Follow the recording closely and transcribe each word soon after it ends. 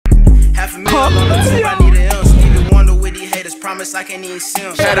half a mil on the tip, I need an M. Stevie Wonder with these haters, promise I can't even see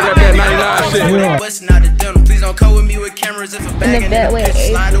them. Shout out that 99 shit. Bustin' out the dental. Please don't come with me with cameras if a bag in the bitch.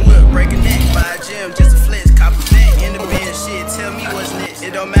 Slide the whip, break a neck, buy a gym, just a flex, cop a vet. In the bed, shit, tell me what's next.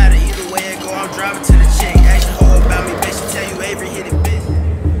 It don't matter either way it go, I'm driving to the chick. Ask your hoe about me, bitch, she tell you Avery hit it, bitch.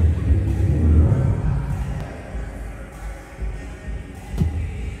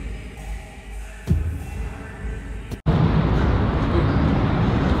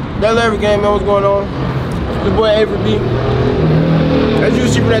 DailyAvery game, man, what's going on? It's your boy Avery B. As you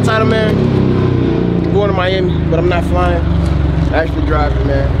see from that title, man, I'm going to Miami, but I'm not flying. I'm actually driving,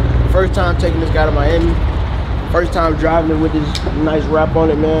 man. First time taking this guy to Miami. First time driving it with this nice wrap on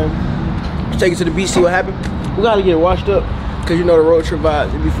it, man. Let's take it to the beach, see what happened. We gotta get it washed up, cause you know the road trip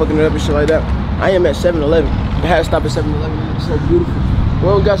vibes, it be fucking it up and shit like that. I am at 7-Eleven. I had to stop at 7-Eleven, it's so beautiful.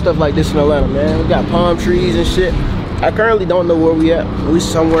 Well, we got stuff like this in Atlanta, man. We got palm trees and shit. I currently don't know where we at. We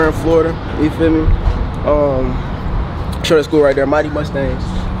somewhere in Florida, you feel me? Show that school right there, Mighty Mustangs.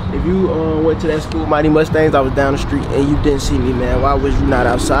 If you went to that school, Mighty Mustangs, I was down the street and you didn't see me, man. Why was you not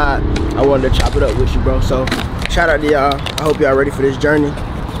outside? I wanted to chop it up with you, bro. So, shout out to y'all. I hope y'all ready for this journey.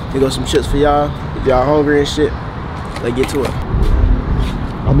 We got some chips for y'all. If y'all hungry and shit, let's get to it.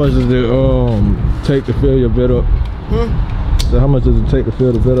 How much does it take to fill your bed up? So how much does it take to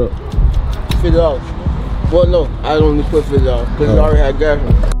fill the bed up? $50. Well, no, I only put $50 because it already had gas.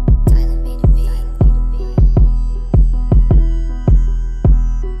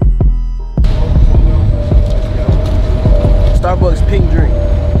 Starbucks pink drink,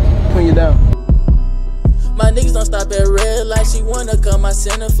 putting you down. My niggas don't stop at red light. She wanna come, I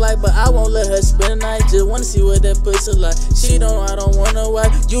send a flight, but I won't let her spend the night. Just wanna see what that pussy like. She don't know I don't wanna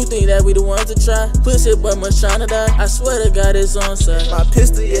wife. You think that we the ones to try? Pussy but much tryna die. I swear to God it's on side. My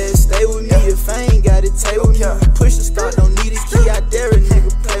pistol, yeah, stay with me. If I ain't got it, take with me. Push the start, don't need a key. I dare a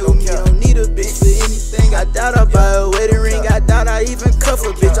nigga play with me. Don't need a bitch for anything. I doubt I buy a wedding ring. I doubt I even cuff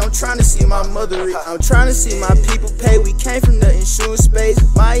a bitch. I'm tryna see my mother rich. I'm tryna see my people pay. We came from the insurance space.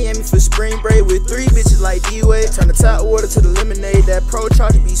 Miami for spring break with 3 bitches like D-Way. Turn the top water to the lemonade. That pro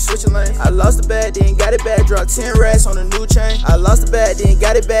charge be switching lanes. I lost the bag, then got it back. Dropped 10 racks on a new chain. I lost the bag, then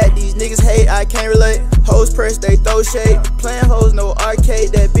got it back. These niggas hate, I can't relate. Hoes press, they throw shade. Playing hoes, no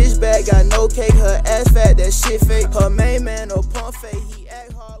arcade. That bitch bag got no cake. Her ass fat, that shit fake. Her main man, no pump fake. He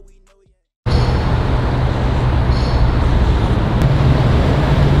act hard, we know he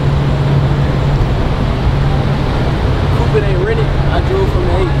Cooper ain't rented. I drove from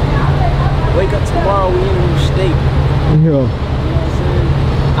the 8. Wake up tomorrow, we in a new state. Yeah. You know what I'm saying?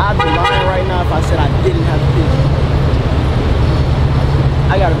 I'd be lying right now if I said I didn't have to pee.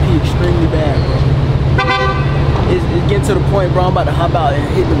 I gotta pee extremely bad, bro. It's getting to the point, bro, I'm about to hop out and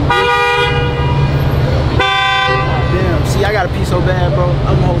hit the damn, see, I gotta pee so bad, bro.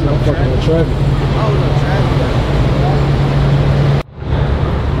 I'm holding up traffic. I'm holding up traffic.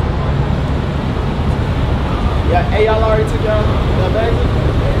 Yeah, hey, y'all already took y'all bags?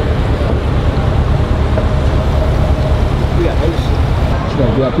 We got that shit. You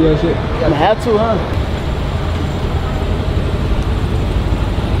got VIP that shit? I'm gonna have to, huh?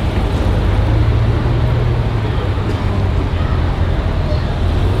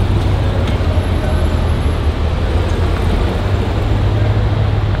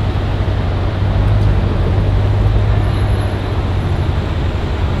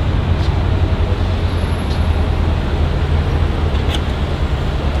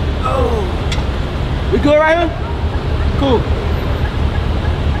 Oh, we good right here? Cool.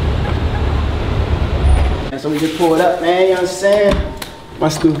 So we just pull it up, man, you understand? My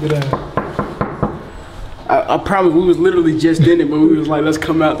stupid ass. I promise we was literally just in it, but we was like, let's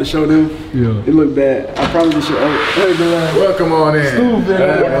come out to show them. Yeah. It looked bad. I promise this shit. Welcome on in. Stupid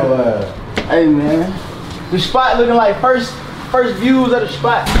ass. Hey man. The spot looking like first views of the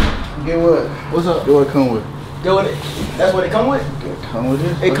spot. Get what? What's up? Get what it come with? Get what it? That's what it come with? It come with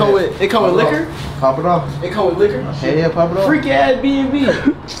it? It come with liquor? Pop it off. It come with liquor? Hey, yeah, pop it off. Freaky ass B&B.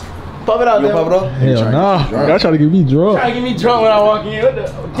 Pop it out You there. pop it off? Hell nah. Y'all trying to get me drunk. Trying to get me drunk when I walk in. What the?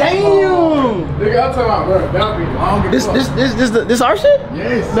 Damn! Nigga, I'm talking about, bro. This our shit?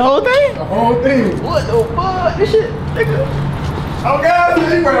 Yes. The whole thing? The whole thing. What the fuck? This shit, nigga. Oh God,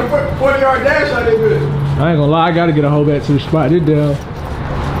 you better put 40-yard dash out there, bitch. I ain't gonna lie, I gotta get a whole back to the spot. This down.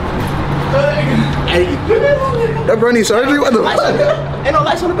 That bro need surgery? What the fuck? Ain't no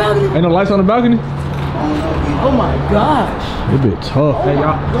lights on the balcony? Ain't no lights on the balcony? Oh my gosh. It bit tough. Hey,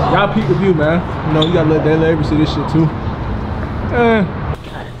 y'all peep the view, man. You know, you gotta let DailyAvery see this shit too.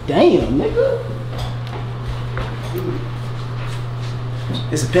 God damn, nigga.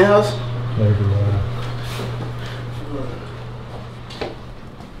 It's a penthouse?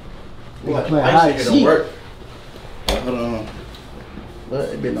 Nigga playing high shit. Work. Hold on. But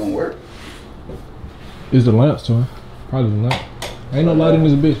it been don't work. It's the lamps, twin. Probably the lamp. Ain't no light in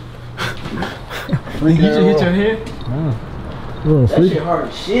this bitch. When you hit your head? Nah. That shit hard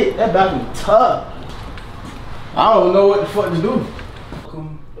as shit. That about to be tough. I don't know what the fuck to do.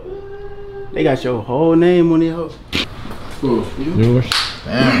 They got your whole name on it, hoe. Yours.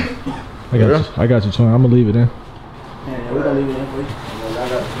 Damn. I got you, twin. I'm gonna leave it in. Yeah, we gonna leave it in for you. I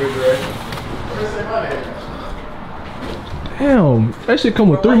got the refrigerator. Damn, that shit come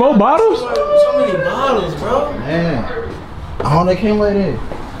with 3 more bottles? So many bottles, bro. Man. I don't know, came like that.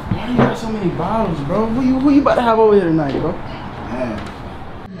 Why you got so many bottles, bro? Who you about to have over here tonight, bro? Man.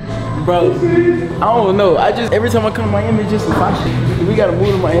 Bro, I don't know. Every time I come to Miami, it's just some fun shit. We gotta move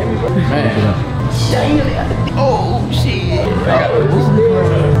to Miami, bro. Man. Oh, shit. I gotta move.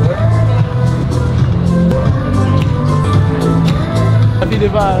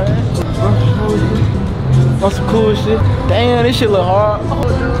 On some cool shit. Damn, this shit look hard.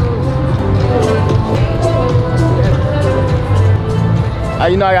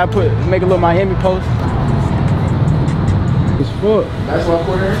 You know I gotta make a little Miami post. It's fuck. Basketball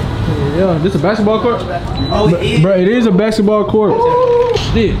court here? Yeah, this a basketball court? Oh, it is? Bro, it is a basketball court.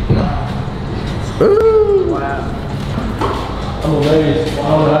 Shit. Ooh. Wow. I'm amazed. I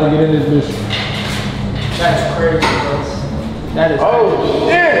don't know how to get in this bitch. That's crazy, bro. That is crazy. Oh,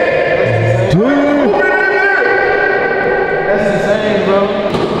 shit! That's insane, bro.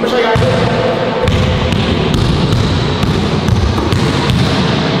 How much I got this?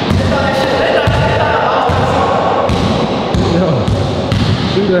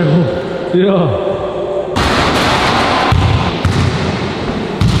 Shoot that one. Yeah.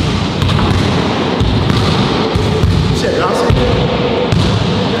 Shit, y'all see?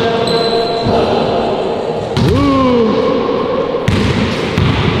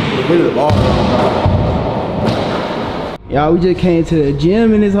 Look at the ball. Y'all, we just came to the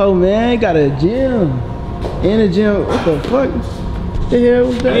gym in this whole man. Got a gym. In the gym. What the fuck? The hell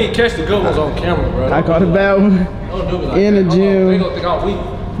was that? You ain't catch the good ones on camera, bro. I caught a bad one. Don't do it like in that. the gym. They gonna think I'm weak.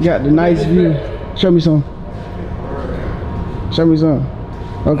 Got the nice view. Show me some. Show me some.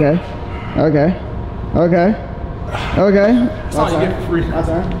 Okay. Okay. Okay. Okay. That's all you get for free. My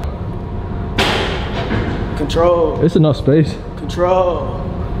turn. Control. It's enough space. Control.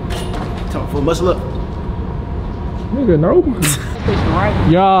 Tell me, full muscle up. Nigga, no.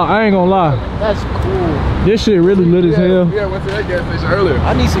 Y'all, I ain't gonna lie. That's cool. This shit really lit as hell. Yeah, went to that gas station earlier.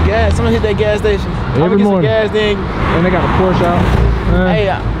 I need some gas. Someone hit that gas station. Every morning. Get some gas then. And they got a Porsche out. Hey,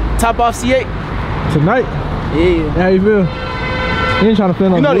 top off C8. Tonight? Yeah. How you feel? You ain't trying to feel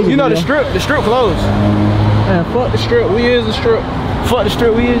no You know the strip closed. Man, fuck the strip. We is the strip. Fuck the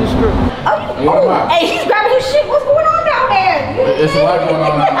strip. We is the strip. Oh, hey, he's grabbing his shit. What's going on down there? There's a lot going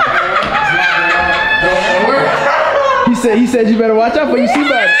on. He said you better watch out for you see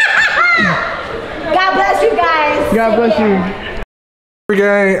better. God bless you guys. God bless you.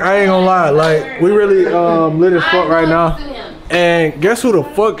 Gang, I ain't gonna lie, like we really lit as fuck right now. And guess who the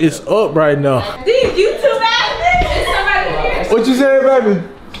fuck is up right now? These YouTube ass niggas. Somebody here. What you say, baby?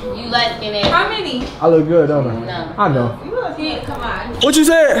 You light skin ass. How many? I look good, don't I? No. I know. You look good. Come on. What you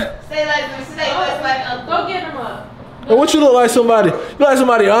said? Say what's like go get him up. And what you look like somebody? You look like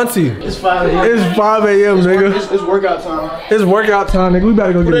somebody auntie. It's 5 a.m. It's 5 a.m. nigga. It's workout time. It's workout time, nigga. We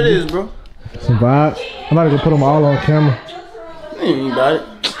better go get What it is, bro? some vibes. I'm about to go put them all on camera. You ain't about it.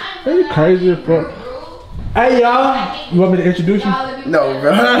 Man, you crazy as fuck. Hey y'all, you want me to introduce you? No,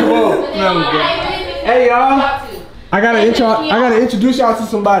 bro. No, bro. Hey y'all, I gotta introduce y'all to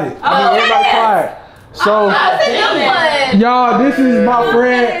somebody. I mean, everybody quiet. So, y'all, this is my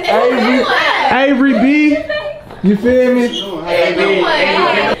friend Avery B. You feel me?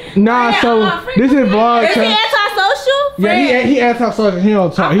 Nah, so this is vlog. Is he antisocial? Yeah, he antisocial. He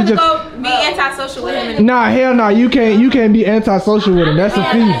don't talk. He just be antisocial with him. nah, hell nah. You can't be antisocial with him. That's a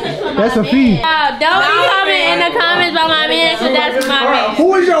fee. That's a fee. Don't be comment in the comments about my man, cause that's my man.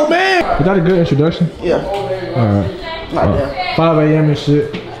 Who is your man? Is that a good introduction? Yeah. Alright. Not bad. 5 a.m. and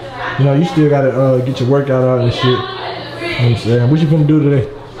shit. You know, you still gotta get your workout out and shit. You know what I'm saying? What you finna do today?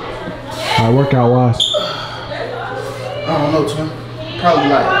 Alright, workout wise. I don't know, twin. Probably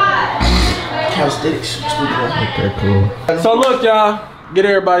like calisthenics. Okay, cool. So look, y'all, get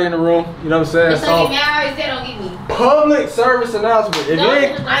everybody in the room. You know what I'm saying? So public service announcement. If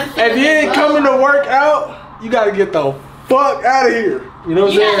you ain't coming to work out, you gotta get the fuck out of here. You know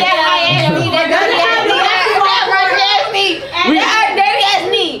what I'm saying?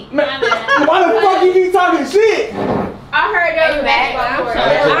 Why the fuck you keep talking shit? I heard that was basketball.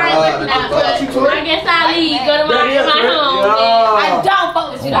 I guess I'll leave. Go to my home. I don't fuck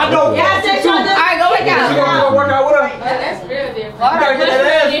with you. know. Yeah, alright, go work out. She gonna go work out with us. That's real different. You gotta get that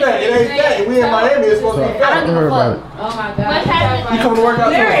ass fat. It ain't fat. We in Miami. It's supposed to be fat. I don't give a fuck. Oh my god. What's happening? You come to work out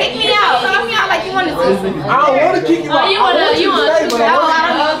too. Kick me out. Kick me out like you want to. I don't want to kick you out. You wanna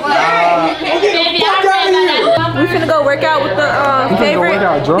We finna go work out with the favorite.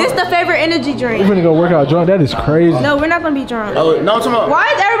 This the favorite energy drink. We finna go work out drunk. That is crazy. No, we're not gonna be drunk. Oh, no, I'm talking about. Why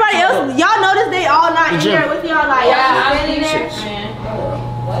is everybody else? Y'all notice they all not in there with y'all like y'all standing there.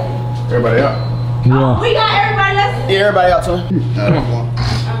 Everybody out. Yeah. We got everybody else. Yeah, everybody out too.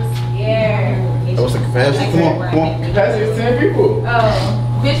 I'm scared. What's the capacity? Come on, come on. Capacity is 10 people.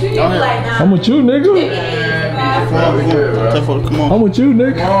 Oh, bitch, we need to like now. I'm with you, nigga. Come on, we good, bro. Come on. I'm with you,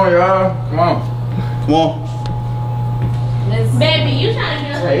 nigga. Come on, y'all. Come on. Come on. Baby, you trying to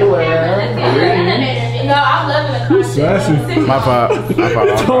get us on camera? Let's get on the elevator. No, I'm loving the You sassy. My fault. My fault.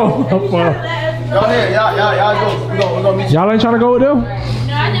 Oh, my fault. Go ahead, y'all go. We gonna meet you. Y'all ain't trying to go with them? No,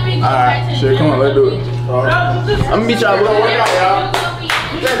 I think we can go back to the Shit, come on, let's do it. I'm gonna meet y'all. We're gonna work out, y'all.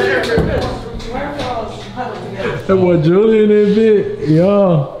 That boy Julian that bit. Yo.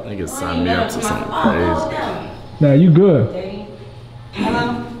 Niggas signed me up to something crazy. Nah, you good.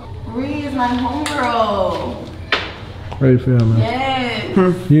 Bree is my homegirl. Ready for him, man.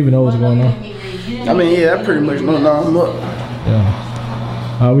 Yes. You even know what's going on. I mean, yeah, that pretty much. No, I'm up.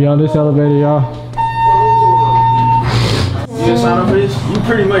 Yeah. We on this elevator, y'all. You didn't sign up for this? You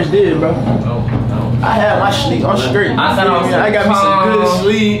pretty much did, bro. No. I had my sleep. I'm straight. I thought I was I got me some good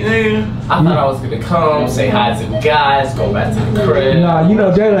sleep, nigga. I thought I was gonna come, say hi to the guys, go back to the crib. Nah, you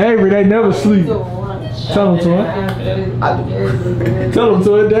know DailyAvery, they never sleep. Tell them to it. I do. Tell them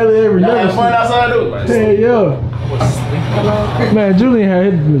to it. DailyAvery Y'all never have fun sleep. outside, dude. Hey, yo. Man, Julian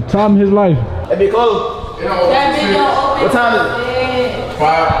had the time of his life. That be closed. What time is it?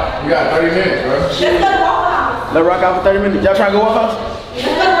 5. We got 30 minutes, bro. Let's rock out for 30 minutes. Y'all trying to go walk out?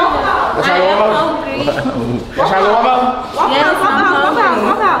 Y'all trying to go walk out? Y'all trying to go walk out? Walk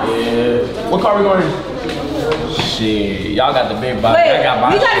out. Yeah. What car we going in? Shit, y'all got the big body. Wait, I got my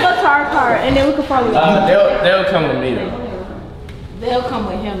we gotta go to our car and then we can follow you. they'll come with me though. They'll come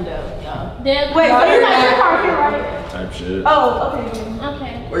with him though, y'all. Wait, so you got your car here, right? Type shit. Oh, okay.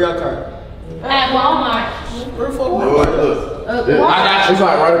 Okay. Where y'all car? At Walmart. Where the fuck? Look. I got you. It's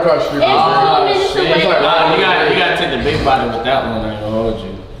like right across the street. It's 2 minutes away. You gotta take the big body with that one. I ain't gonna hold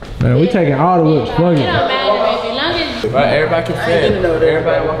you. Man, we taking all the whips. Fuck It it. don't matter, baby. Long as But everybody can fit.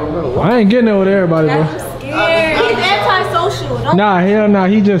 Everybody walking around. I ain't getting there with everybody, bro. Scared. He's antisocial. Don't Nah, hell nah.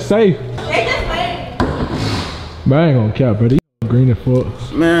 He just safe. they just playing. But I ain't gonna cap, bro. These green and fuck.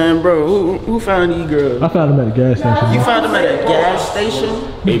 Man, bro, who found these girls? I found him at the gas station. You found them at a gas station?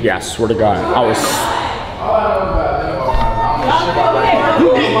 Baby, I swear to God, I was.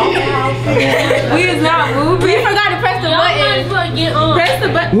 We is not moving. We forgot to press the button. get on. Press the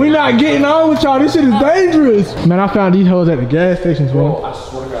button. We not getting on with y'all. This shit is dangerous. Man, I found these hoes at the gas stations, bro. I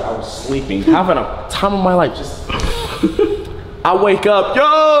swear to God, I was sleeping, having a time of my life. Just, I wake up,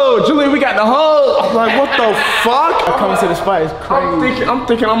 yo, Julie, we got the hoes. I'm like, what the fuck? I come to the spot, it's crazy. I'm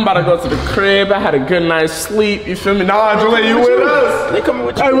thinking I'm about to go to the crib. I had a good night's sleep. You feel me? Nah, Julie, you with us? They coming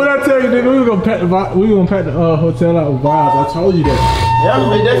with you. Hey, what I tell you, nigga, we gonna pack the hotel out with vibes. I told you that. Yeah,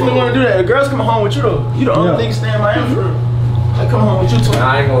 they definitely want to do that. The girls come home with you though. You the only nigga staying in Miami for real. They come home with you too.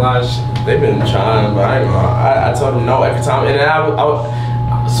 I ain't gonna lie, they've been trying, but I ain't gonna lie. I told them no every time. And then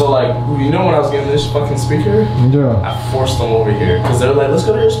so like, you know when I was getting this fucking speaker? Yeah. I forced them over here. Cause they were like, let's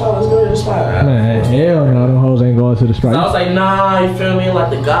go to your spot, let's go to your spot. Man, hell no, them hoes ain't going to the spot. I was like, nah, you feel me?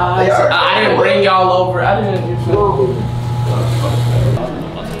 Like the guys. I didn't bring y'all over. I didn't, you feel me?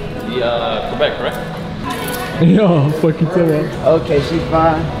 Quebec, correct? Yo, fuck you tell me. Okay, she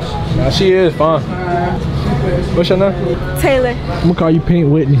fine. Nah, she is fine. What's your name? Taylor. I'm gonna call you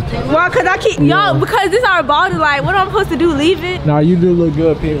Pink Whitney. Well, cause I keep y'all because this our ball to like. What am I supposed to do? Leave it? Nah, you do look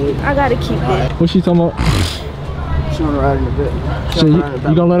good, Pink Whitney. I gotta keep it. What she talking about? She wanna ride in the bit. So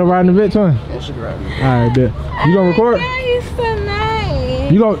you gonna let her ride in the bit, son? Yeah, she can ride in the bit. Alright, bet. You gonna record? He's so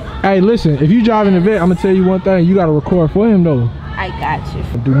nice. You gonna? Hey, listen. If you driving the vet, I'm gonna tell you one thing. You gotta record for him though. I got you.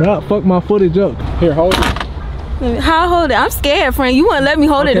 Do not fuck my footage up. Here, hold it. How I hold it? I'm scared, friend. You wouldn't let me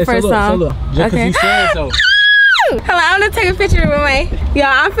hold it the first time. So look, just cause you said so. Hold on, I'm gonna take a picture with my. Y'all,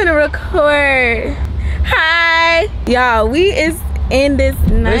 I'm finna record. Hi, y'all. We is in this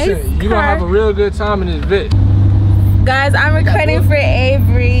nice Listen, you car. gonna have a real good time in this vet. Guys, I'm recording for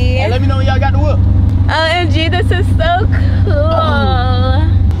Avery. Hey, let me know when y'all got the whoop. OMG, this is so cool.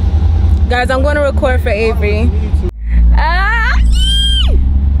 Guys, I'm gonna record for Avery.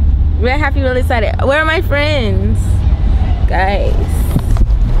 Really happy, really excited. Where are my friends? Guys.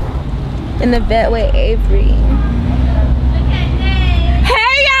 In the vet with Avery.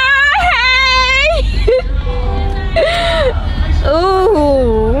 Hey y'all!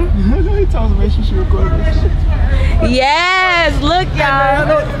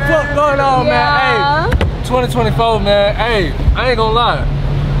 going on, man? Hey, 2024, man. Hey, I ain't gonna lie.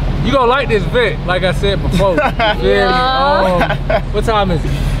 You gonna like this vid, like I said before. You feel me? What time is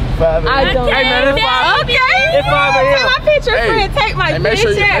it? 5 a.m. I don't. Hey, man, it's 5 Okay. It's 5 a.m. Take my picture, friend. Take my Make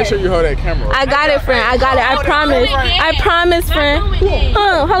picture. sure you hold that camera. I got it, friend. I got it. I promise. I promise, friend.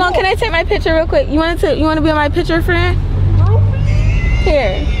 Hold on. Can I take my picture real quick? You want to be on my picture, friend?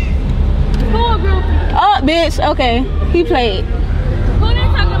 Here. Oh, bitch. Okay. He played. Who they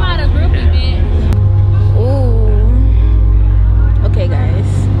talking about a groupie, bitch? Ooh. Okay,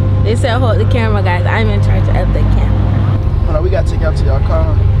 guys. They said hold the camera, guys. I'm in charge of the camera. Hold on, we gotta take y'all to y'all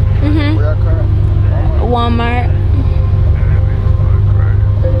car. Mhm. Where y'all car at? Walmart.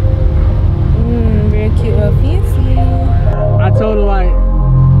 Very cute, real fancy. I told her like,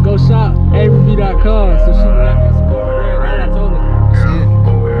 go shop avery.com so she can like support her. That's what I told her.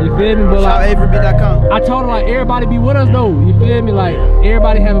 You feel me? But like, avery.com. I told her like everybody be with us though. You feel me? Like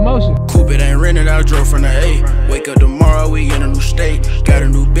everybody have emotion. Coupe it ain't rented, I drove from the A. Wake up tomorrow, we in a new state. Got a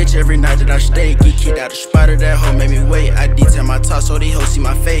new bitch every night that I stay. Get kicked out the spot of that hoe, made me wait. I detail my top so they hoes see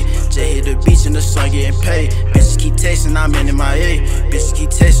my face. Just hit the beach in the sun getting paid. Bitches keep texting, I'm in my A. Bitches keep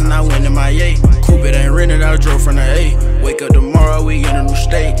texting, I went in my A. Coupe it ain't rented, I drove from the A. Wake up tomorrow, we in a new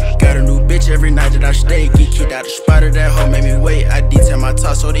state. Got a new bitch every night that I stay. Get kicked out the spot of that hoe, made me wait. I detail my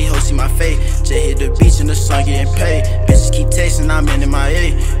top so they hoes see my face. Just hit the beach in the sun getting paid. Bitches keep texting, I'm in my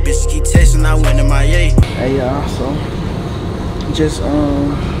A. Bitches keep texting, I went in my A. Hey y'all, so just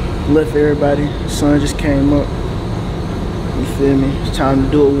left everybody. The sun just came up. You feel me? It's time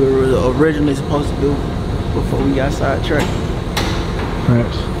to do what we were originally supposed to do before we got sidetracked.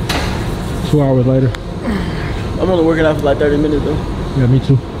 Facts. 2 hours later. I'm only working out for like 30 minutes though. Yeah, me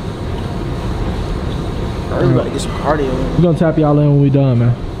too. I really gotta get some cardio in. We're gonna tap y'all in when we done,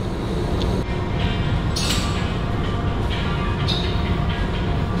 man.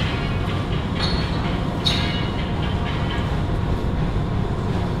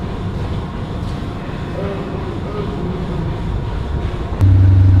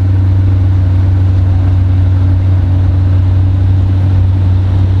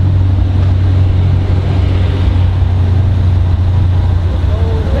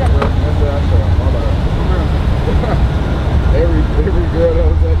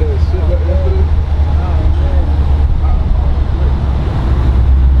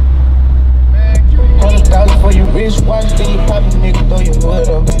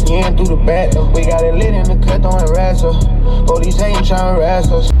 We got it lit in the cut, throwing rats up. Police ain't trying to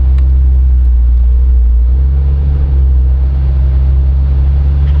harass us.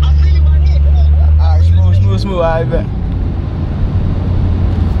 Alright, smooth, alright, bet.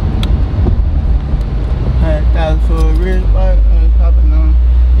 100,000 for a wrist, popping on.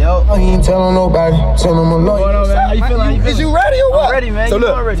 Yo, I ain't telling nobody, tell them I'm loyal. How you feeling? Is you ready or what? I'm ready, man. So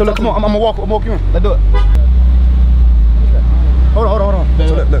look, come on, I'm gonna walk you in. Let's do it. Hold on.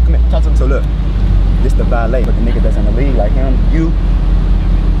 So look, come here. Talk to me. So look, this the valet, but the nigga that's in the league, like him, you.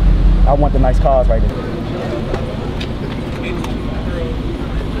 I want the nice cars right there.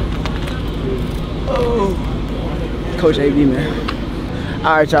 Oh. Coach AB, man.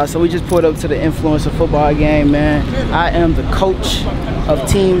 All right, y'all, so we just pulled up to the influencer football game, man. I am the coach of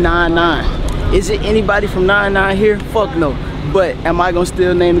Team 99. Is it anybody from 99 here? Fuck no. But am I gonna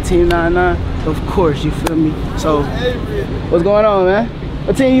still name the Team 99? Of course, you feel me? So, what's going on, man?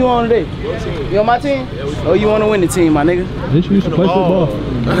 What team you on today? You on my team? Oh, you wanna win the team, my nigga? Didn't you used to play football? You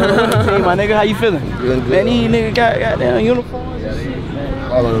wanna win the team, my nigga? How you feeling? Man, these niggas got goddamn uniforms.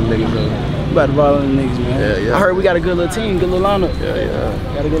 All of them niggas, man. You about to ball on the niggas, man. Yeah. I heard we got a good little team, good little lineup.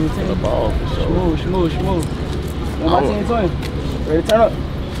 Yeah. Got a good little team. The ball for sure. Smooth. You on my team, twin? Ready to turn up?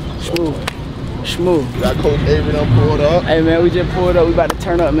 Smooth. Got Coach Avery done pulled up. Hey man, we just pulled up. We about to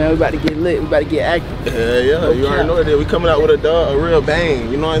turn up, man. We about to get lit. We about to get active. Yeah. You already know that. We coming out with a real bang.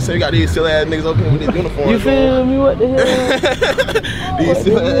 You know what I'm saying? We got these silly ass niggas up here with these uniforms. You feel me? What the hell? These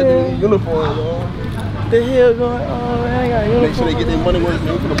silly ass uniforms, man. What the hell going on, man? I got uniforms. Make sure they get their money worth.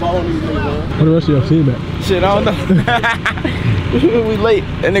 They put the ball on these niggas, man. What the rest of your team at? Shit, I don't know. We late.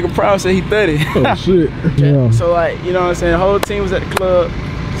 That nigga Proud said he 30. Oh shit. Yeah. So like, you know what I'm saying? The whole team was at the club.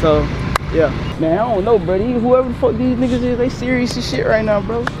 So yeah. Man, I don't know, bro. Whoever the fuck these niggas is, they serious as shit right now,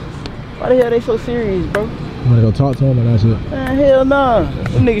 bro. Why the hell they so serious, bro? I'm gonna go talk to him and that's it. Man, hell nah.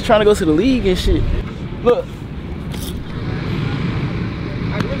 Them niggas trying to go to the league and shit. Look.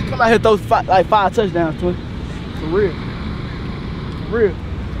 I can really come out here and throw like 5 touchdowns, twin. For real.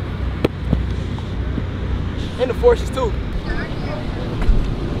 In the forces too.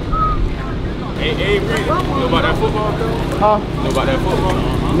 Hey, Avery, know about that football, though? Huh? Know about that football?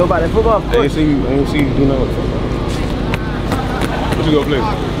 Know about that football? I ain't see you do nothing with football. What you gonna play?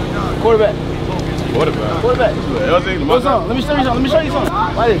 Quarterback. Quarterback. What's on? Let me show you something.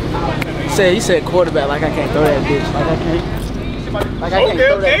 Like this. He said quarterback like I can't throw that bitch. Like I can't. Like I can't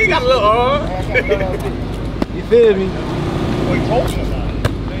throw that bitch. You got a little arm. You feel me?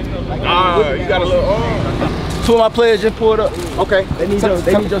 You got a little arm. 2 of my players just pulled up. Okay. They need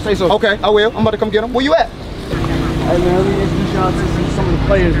your say so. Okay, I will. I'm about to come get them. Where you at? Hey man, let me introduce y'all to some of the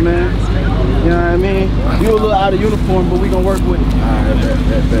players, man. You know what I mean? You a little out of uniform, but we gonna work with it.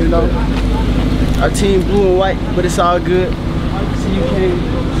 You know? Our team blue and white, but it's all good. See, you came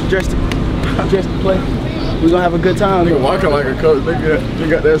dressed to play. We gonna have a good time. Nigga walking like a coach. They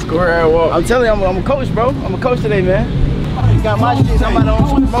got that square ass walk. I'm telling you, I'm a coach, bro. I'm a coach today, man. You got my shit, somebody on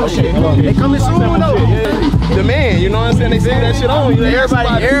some promotion. They coming soon, though. The man, you know what I'm saying? They see that shit on. You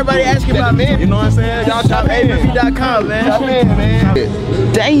Everybody asking about me. You know what I'm saying? Y'all top DailyAvery.com, man. Top man.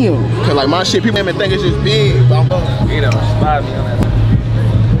 Damn. Cause like my shit, people even think it's just big. You know, slide me on that.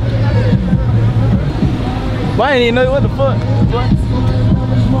 But I ain't even know what the fuck.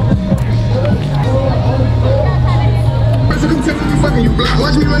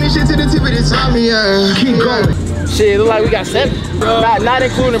 Watch me run this shit to the tip of the time, yeah. Keep going. Shit, look like we got 7. Not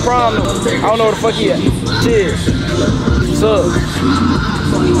including the prom though. I don't know where the fuck he at. Shit. What's up?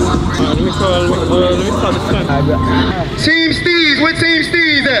 Let me call the son. Team Steez, where Team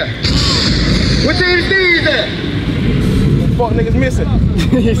Steez at? Where Team Steez at? Fuck niggas missing.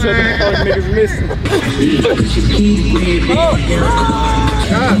 He said the fuck niggas missing.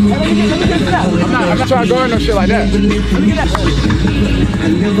 I'm not trying to go in no shit like that. Let me get that.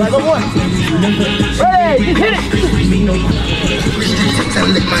 Right, go one. Ready, hit it.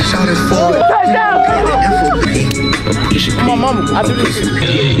 Touchdown. Come on, mama. I do this shit. Ready,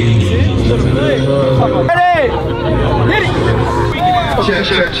 hit it. Check.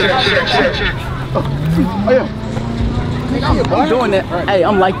 Oh yeah. I'm doing that. Hey,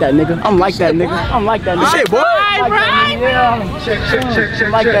 I'm like that nigga. I'm like that nigga. Shit, boy. Right. Check.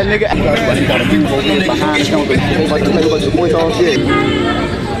 I'm like that nigga.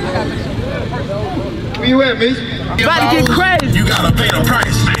 Where you at, miss? About to get crazy. You gotta pay the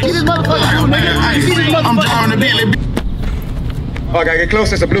price. See this motherfucker, nigga. You see this motherfucker? I'm driving the Bentley. Oh, I gotta get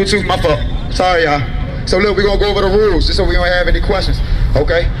close. It's a Bluetooth. My fault. Sorry, y'all. So look, we're gonna go over the rules just so we don't have any questions.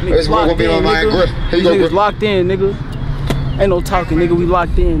 Okay? This is what we'll be on my grip. Here you go, Niggas grip. locked in, nigga. Ain't no talking, nigga. We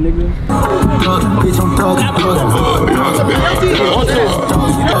locked in, nigga.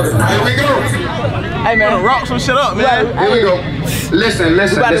 Here we go. Hey, man. Rock some shit up, man. Here we go. Listen.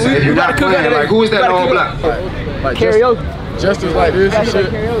 If you're not playing, like, who is that on block? Like Karaoke. Just like this and shit.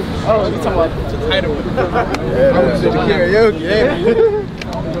 Oh, you talking about Karaoke, yeah.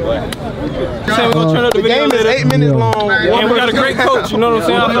 Saying we're gonna turn up the video game is 8 minutes long. and we got a great coach, you know what I'm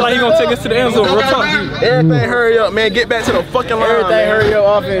saying? I feel like he's gonna take us to the end zone. Real talk. Everything hurry up, man. Get back to the fucking line. everything? Hurry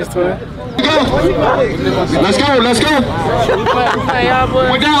up, offense, twin. Let's go. We playing y'all, boy.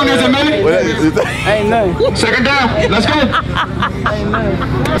 What down is it, man? Ain't nothing. Second down. Let's go. Ain't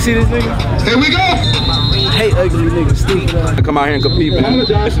nothing. You see this nigga? Here we go. I hate ugly niggas, stupid ass. I come out here and compete, man.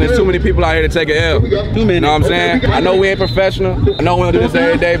 Listen, there's too many people out here to take an L. You know what I'm saying? I know we ain't professional. I know we don't do this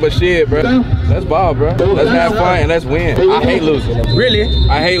every day, but shit, bro. Let's ball, bro. Let's have fun and let's win. I hate losing. Really?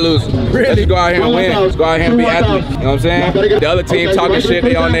 I hate losing. Let's just go out here and win. Let's go out here and be athletes. You know what I'm saying? The other team talking shit.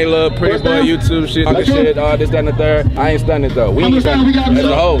 They on their little pretty boy YouTube shit. Talking shit, this, that, and the third. I ain't stunning though. We ain't stunning. That's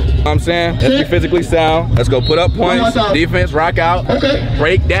the whole. You know what I'm saying? Let's be physically sound. Let's go put up points. Defense, rock out.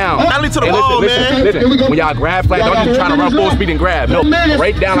 Break down. Alley to the ball, man. Listen. When y'all grab flag, don't just try to run full speed and grab. No,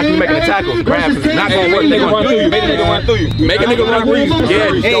 break down like you making a tackle. Grab, it's not gonna work. They gonna run through you. Make a nigga run through you. Make a nigga run through you.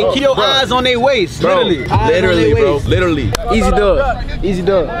 Yeah. Hey, keep your eyes on their waist. Bro, literally, bro. Literally. Easy dub. Easy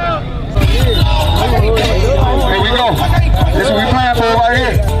dub. Here we go. This is what we playing for right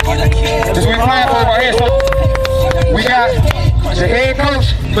here. So we got the head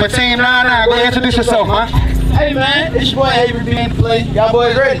coach for Team 99. Go ahead, introduce yourself, man. Hey man, it's your boy Avery being to play. Y'all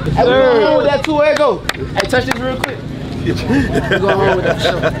boys ready? Hey, we going home with that 2-way go. Hey, touch this real quick. We going home with that for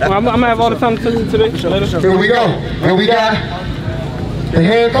sure. I'm gonna have all the time to today. Here we go. And we got the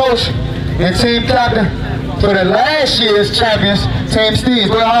head coach and team captain for the last year's champions, Team Steez.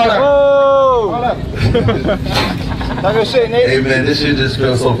 Hold up. Like I said, Nate. Hey man, this shit just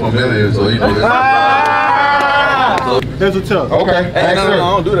feels so familiar, so you know. There's a tell. Okay. Hey, no, I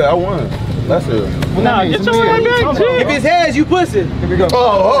don't do that. I won. That's it. Nah, get your money back, G. If it's heads, you pussy. Here we go.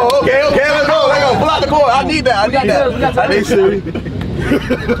 Okay, let's go. Pull out the cord. I need that. Hey Siri.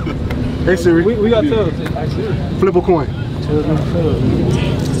 Hey Siri. We got tails. Flip a coin.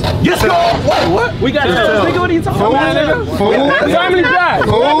 Yes, go. What? We got nigga. What are you talking about, nigga? Family drive.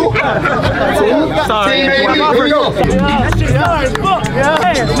 Sorry. Here we go. That shit hard as fuck.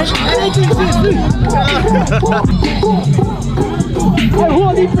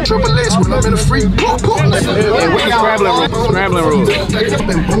 Triple H when I'm in a free. We scrambling rules.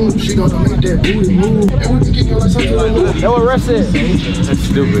 That's what ref said. That's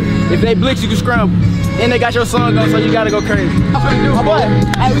stupid. If they blitz, you can scramble. And they got your song on, so you gotta go crazy. My boy,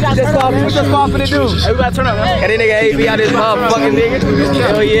 hey, we got to turn up. What's your song for the do? Hey, we gotta turn up, man. And then nigga AB out this motherfucking nigga.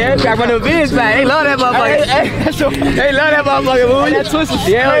 Hell yeah. Got one of them vids back. They love that motherfucker. They love that motherfucker, boo. That twist is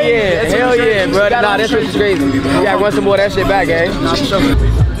hell yeah. Hell yeah, bro. Nah, that twist is crazy. You gotta run some more of that shit back, eh? Nah, for sure.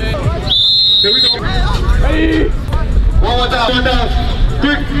 Here we go. Hey. One down.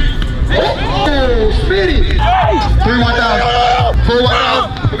 3. Oh, Speedy. 3 1 down. 4 1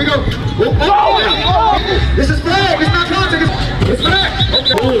 down. Here we go. This is flag. It's not contact. It's flag.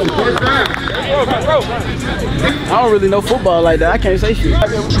 Okay. First down. I don't really know football like that. I can't say shit.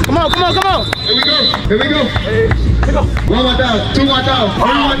 Come on. Here we go. 1 1 down. 2 1 down. 3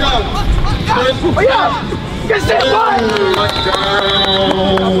 1 down. Oh yeah. Get shit, boy.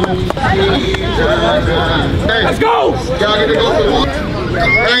 Let's go. Y'all get to go for 1.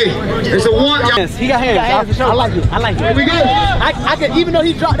 Hey, it's a 1. Yes, he got hands. For sure. I like it. Here we go. I could, even though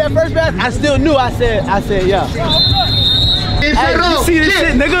he dropped that first pass, I still knew. I said, yeah. Hey, you see this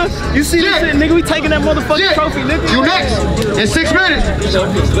shit, nigga? You see this shit, nigga? We taking that motherfucking trophy, nigga. You next in 6 minutes.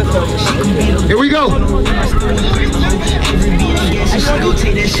 Here we go.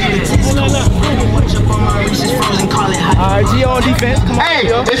 Alright, G on defense. Come on. Hey,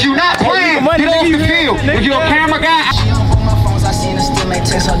 if you not playing, get off the field. If you're a camera guy.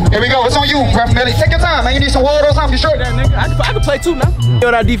 Here we go. It's on you, Ref Millie. Take your time, man. You need some water or something. You sure? I can play too now. See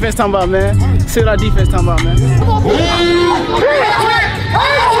what our defense talking about, man. See what our defense talking about, man.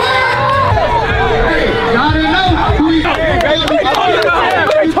 Y'all didn't know who he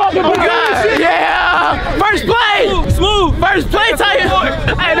Yeah! First play! Smooth! First play, Titan!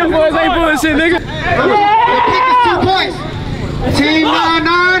 Hey, them boys ain't bullshit, nigga. The pick is 2 points. Team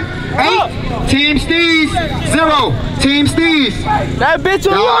 9-9, 8. Team Steez, 0. Team Steez. That bitch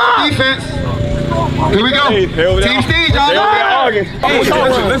on y'all defense. Here we go. Team Steez, y'all know.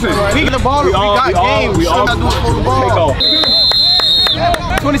 Listen. We got the ball. We got games. We all got to do it for the ball.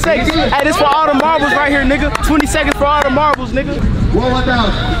 20 seconds. Hey, this for all the marbles right here, nigga. 20 seconds for all the marbles, nigga. 1 1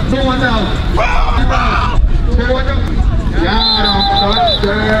 down. 2 1 down. 4 1 down.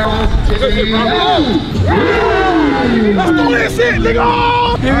 Let's do this shit, nigga!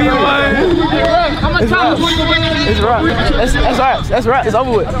 Give me one. It's right. That's right. It's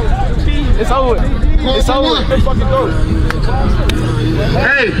over with. It's over with. It's over with.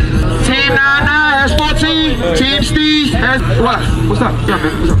 Hey, Team 9-9 has 14. Team Steez has what? What's up? Yeah,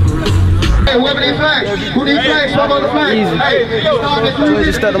 man. What's up? Hey, whoever needs flags. Who needs flags? Swap on the flag. Easy. Hey,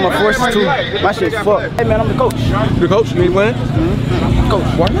 just stuck on my forces too. My shit's fucked. Hey man, I'm the coach. The coach? You need to win? Coach.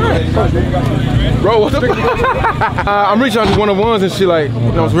 Why not? Coach. Bro, what's up? I'm reaching out to one-on-ones and shit, like,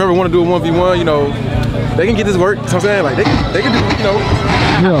 you know, if we ever want to do a 1v1, you know, they can get this work. You know what I'm saying? Like, they can do, you know.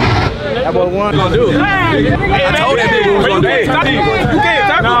 Yeah. That boy won. I told that nigga we was gonna do it. I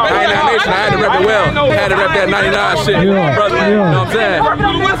had to rep it well. I had to rep that 99 shit. Brother, you know what I'm saying?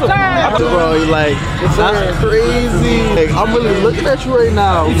 Bro, like, that's crazy. Like, I'm really looking at you right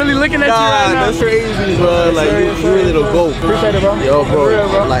now. You really looking at you right now? That's crazy, bro. Like, you really the GOAT. Appreciate it, bro. Yo,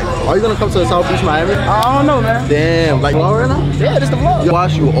 bro. Like, are you gonna come to South Beach, Miami? I don't know, man. Damn. Like, vlog right now? Yeah, this the vlog. I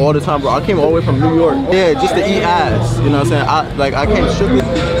watch you all the time, bro. I came all the way from New York. Yeah, just to eat ass. You know what I'm saying? I came strictly.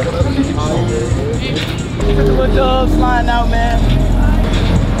 The little dogs flying out, man.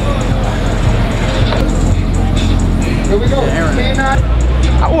 Here we go. I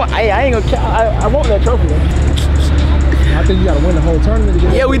ain't gonna. I want that trophy. Though. I think you gotta win the whole tournament to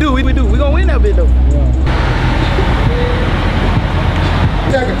get Yeah, we do. We do. We gonna win that bit though.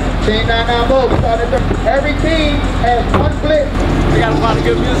 Team 9-9 both. Every team has 1 blitz. We gotta find a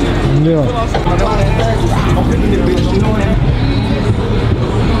good music. Yeah.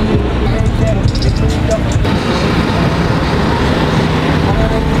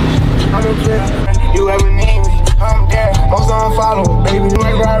 You ever need me? I'm there. Most unfollow, baby.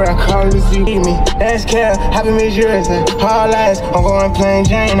 My brother, call you see me. That's care. Happy Miss yours and hard last. I'm going plain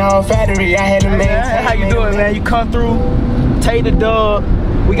Jane, all factory. I had to make. How you doing, man? You come through, take the dub.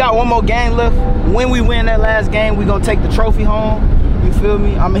 We got one more game left. When we win that last game, we gonna take the trophy home. You feel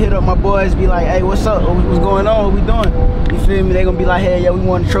me? I'ma hit up my boys, be like, hey, what's up? What's going on? What we doing? You feel me? They gonna be like, hey, yeah, we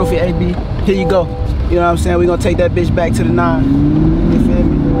won the trophy, AB. Here you go. You know what I'm saying? We gonna take that bitch back to the 9. You feel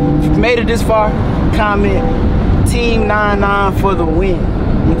me? If you made it this far, comment Team 9-9 for the win.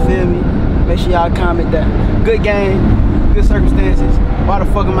 You feel me? Make sure y'all comment that. Good game, good circumstances. Why the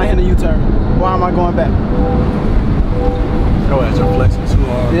fuck am I hitting a U-turn? Why am I going back? Your ass are flexing too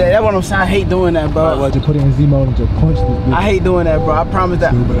hard. Yeah, that's what I'm saying. I hate doing that, bro. Why'd you put it in Z mode and just punch this bitch? I hate doing that, bro. I promise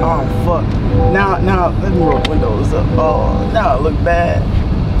that. Oh, fuck. Now, let me roll windows up. Oh, now it look bad.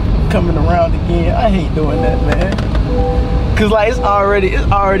 Coming around again. I hate doing that, man. Cause like it's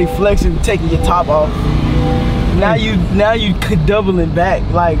already flexing, taking your top off. Now you doubling back.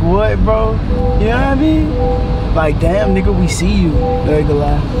 Like what, bro? You know what I mean? Like damn, nigga, we see you. Ain't gonna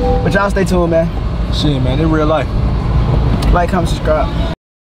lie. But y'all stay tuned, man. Shit, man, in real life. Like, comment, subscribe.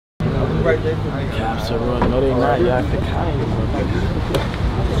 Cops are running. No, they not. Y'all the cops.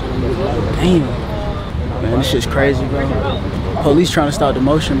 Damn. Man, this shit's crazy, bro. Police trying to stop the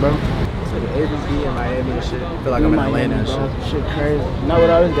motion, bro. So the Airbnb in Miami and shit. I feel like I'm in Atlanta and shit. Shit crazy. Not what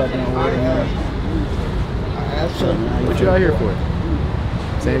I was goddamn water, man. What you out here for?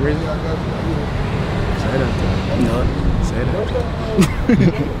 Same reason? Say that. No. Say that.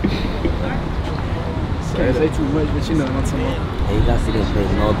 Can't say too much, but you know what I'm talking about. Hey, you guys see this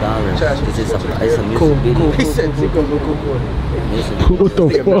place, no dollar. It's a music Cool, video. cool. He said, cool. What the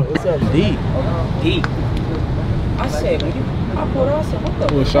fuck? What's up, D? I said, when you, I pulled out, I said, what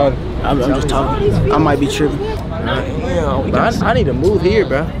the? What shot? I'm just talking. I might be tripping. Yeah, I need to move here,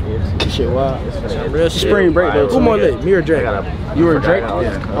 bro. Shit, wow. Real shit. Spring break, though. Who more lit? Me or Drake? You were Drake?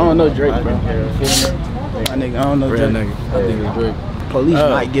 Yeah. I don't know Drake, bro. My nigga, I don't know Drake. Nigga. I think it's Drake. Police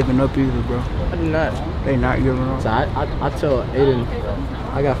not giving up either, bro. I do not. They not giving up. So I tell Aiden,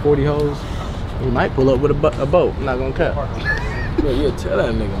 I got 40 hoes. He might pull up with a boat. I'm not gonna cut. Yeah, tell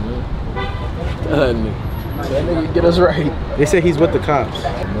that nigga, man. Tell that nigga. That nigga get us right. They said he's with the cops.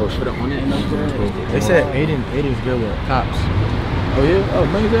 They said Aiden's good with cops. Oh yeah? Oh,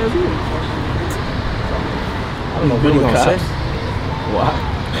 bring his ass here. I don't know what he gonna say. Why?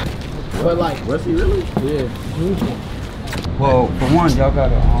 But like, Was he really? yeah. Well, for one, y'all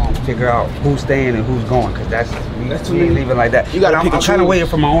gotta figure out who's staying and who's going, cause we ain't leaving like that. You gotta I'm kind of waiting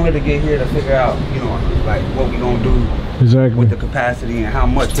for my owner to get here to figure out, you know, like what we gonna do with the capacity and how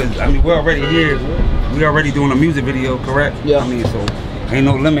much. Cause I mean, we're already here. We already doing a music video, correct? Yeah. I mean, so ain't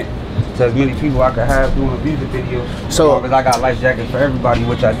no limit to as many people I could have doing a music video. So, because I got life jackets for everybody,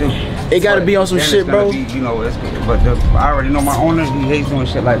 which I do. It gotta be on some shit, bro. Be, you know, I already know my owner. He hates doing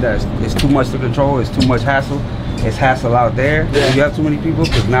shit like that. It's too much to control. It's too much hassle. It's hassle out there. If you have too many people,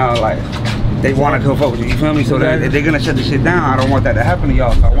 because now like they want to come fuck with you. You feel me? So they're gonna shut the shit down. I don't want that to happen to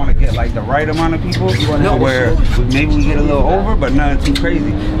y'all. So I want to get like the right amount of people, where maybe we get a little over, but nothing too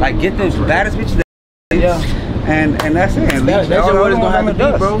crazy. Like get the baddest bitches. And that's it. That's what it's gonna have to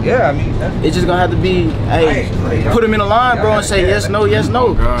be, bro. Yeah, I mean, it's just gonna have to be, hey, put them in a line, bro, and say yes, no, yes,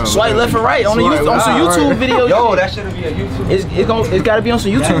 no. Swipe left and right on some YouTube video. Yo, that should be a YouTube. It's gotta be on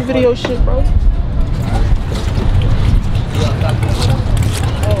some YouTube video shit, bro.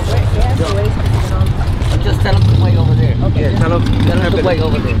 Just tell him to wait over there. Okay. Yeah, tell him to wait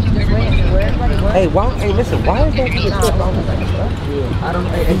over there. Hey, listen, why is that nigga still on that stuff? I don't know.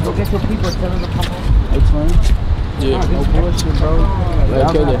 Hey, go get your people, tell them to come on. Hey, twin. Yeah. No bullshit, bro.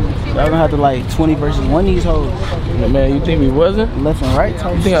 Y'all gonna have to like 20 versus 1 these hoes. Man, you think we wasn't? Left and right.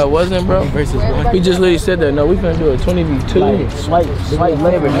 You think I wasn't, bro? Versus 1. We just literally said that. No, we finna do a 20v2. Like, swipe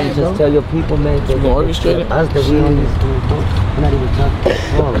left, man. Just tell your people, man. You gonna orchestrate it? Us, that we on this. We're not even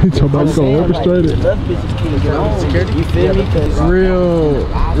talking. Somebody's gonna orchestrate it. Left bitches can't get on. You feel me?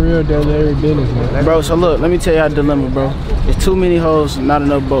 Real DailyAvery business, man. Bro, so look, let me tell you our dilemma, bro. It's too many hoes, not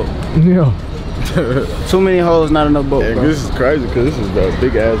enough boat. Yeah. Too many hoes, not enough boat, bro. This is crazy because this is a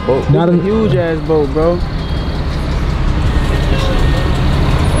big ass boat. Not a huge ass boat, bro.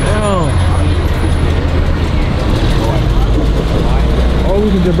 Or we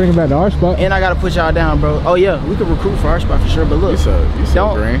can just bring it back to our spot. And I gotta put y'all down, bro. Oh yeah, we could recruit for our spot for sure. But look,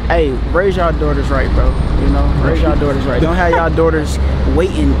 don't. Green. Hey, raise y'all daughters right, bro. You know, raise y'all daughters right. Don't have y'all daughters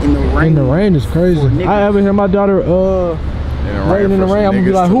waiting in the rain. In the rain is crazy. I ever hear my daughter waiting in the rain. I'm gonna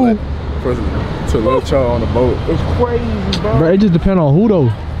be like, who? To little child on the boat. It's crazy, bro. Bro, it just depends on who though.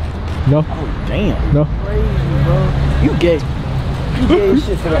 No. Oh damn. No. Crazy, bro. You gay. You gay as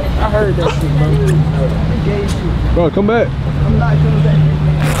shit for that. I heard that shit, bro. You gay as shit. Bro, come back. I'm not coming back.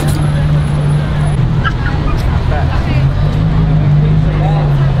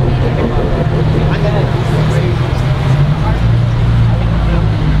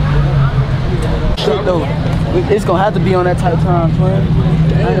 Shit though. It's gonna have to be on that type time, twin.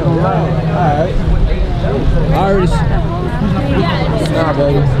 I ain't gonna lie. Alright. I already. Nah,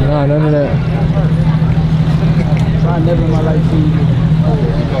 baby. Nah, none of that. I never in my life seen you.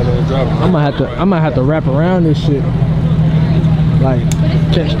 I might have to wrap around this shit. like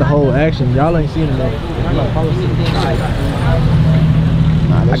catch the whole action. Y'all ain't seen it though.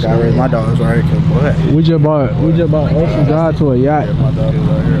 I gotta raise my dogs right here, boy. We just bought Ocean Drive to a yacht. Yeah, my dog is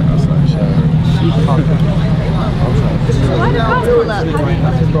right here outside shower. Why the car pull up?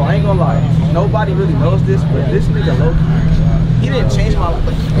 Bro, I ain't gonna lie. Nobody really knows this, but this nigga low key, he didn't change my life.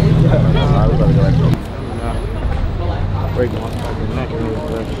 We gotta go back to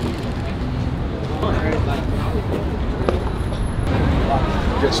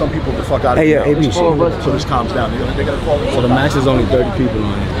get some people the fuck out of here. So this calms down. They gotta call it. So the max is only 30 people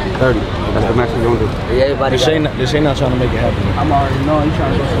on it. 30. That's the max we're gonna do. Yeah, everybody. This ain't not trying to make it happen. I'm already knowing you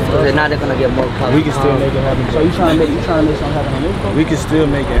trying to go somewhere. They're not gonna get more cops. We can still make it happen. So you trying to make something happen on this? We can still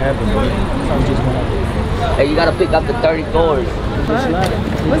make it happen, bro. Hey, you gotta pick up the 30 doors.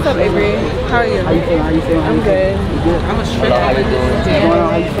 What's up, Avery? How are you? How you feeling? I'm good. I'm a straight. How you doing?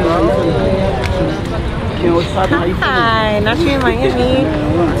 How you feeling? Hi, not you in Miami.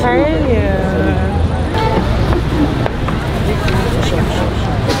 How are you?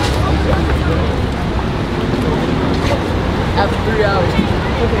 After 3 hours.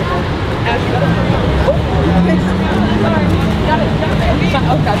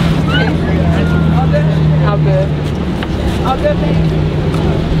 Okay. How good? All good, baby.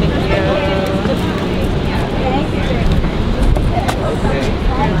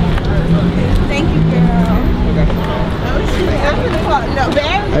 Thank you. Thank you, girl.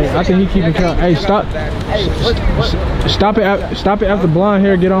 Hey, I think he keeping count. Hey, stop. Stop it after blonde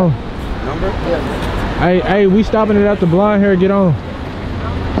hair get on. Hey, we stopping it after blonde hair get on.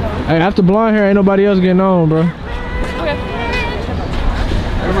 Hey, after blonde hair ain't nobody else getting on, bro.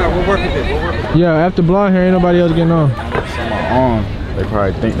 We're working this. Yeah, after blonde hair ain't nobody else getting on. They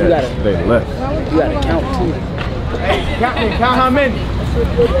probably think that they left. You gotta count too. Hey, count how many?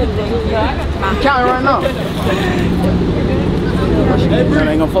 I'm counting right now. Man,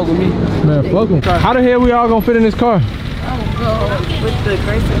 ain't gonna fuck with me. Man, fuck him. How the hell we all gonna fit in this car? With the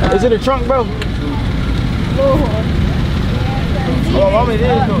grace of God. Is it a trunk, bro? Oh, mommy, it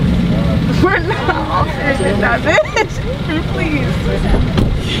is though. We're not offering nothing. Please.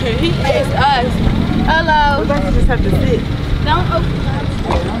 He is us. Hello. We're going to just have to sit. Don't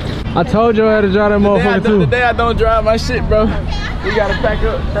open. I told you I had to drive that motherfucker too. The day I don't drive my shit, bro. We gotta pack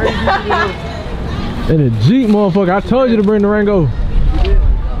up 30 people. In a Jeep, motherfucker. I told you to bring the Rango.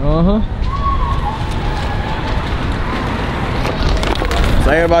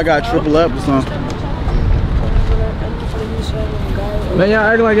 So everybody got triple up or something. Man, y'all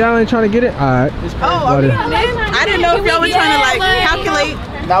acting like y'all ain't trying to get it? Alright. I didn't know if y'all were trying to like calculate.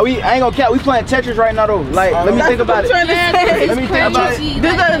 Now I ain't gonna count. We playing Tetris right now though. Like, let me think about it. Let me think about it.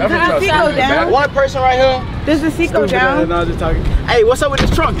 Does the seat go down? One person right here. Does the seat go down? No, just talking. Hey, what's up with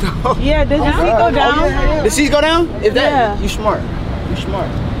this trunk though? Yeah, does the seat go down? The seats go down? If that, Yeah. you smart. You smart.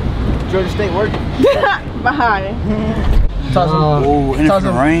 Georgia State working. Behind. Oh, and it's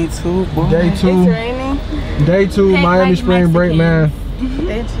gonna rain too, boy. Day It's 2. raining. Day 2, Miami Spring Break, man.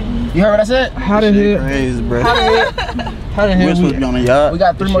 You heard what I said? How the hell? Crazy, bro. How the We're hell supposed to be on the yacht. we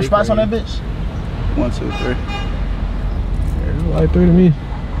got 3 more spots on that bitch? 1, 2, 3. Like 3 to me.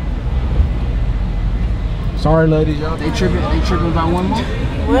 Sorry, ladies, y'all. They tripping about one more?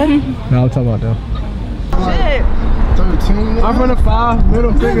 What? No, I'm talking about them. Shit. 13. I'm from the 5,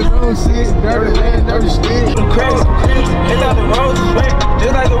 middle fingers on 6, dirty land, dirty stick. Crazy, it's out the road,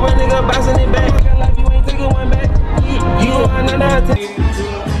 just like a real nigga bouncing it back. Like you ain't taking one back. You are not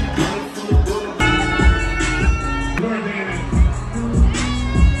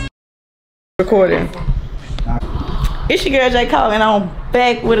Recording. It's your girl J. Cole and I'm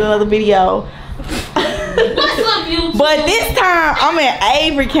back with another video. What's up, YouTube? But this time I'm in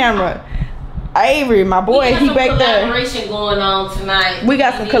Avery camera. Avery, my boy, he back there. Collaboration going on tonight. We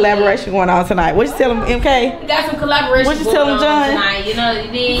got some collaboration going on tonight. What you tell him, MK? We got some collaboration. What you tell him, John? Tonight, you know,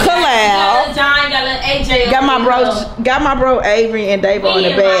 Collab. John got a AJ. Got my bro Avery and Davo in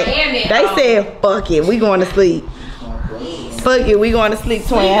the back. They said, "Fuck it, we going to sleep." Fuck it, we going to sleep,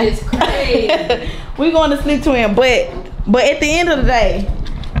 twin. It's crazy. We going to sleep, twin. But at the end of the day,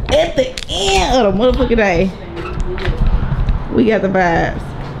 motherfucking day, we got the vibes.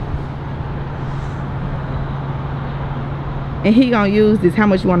 And he gonna use this. How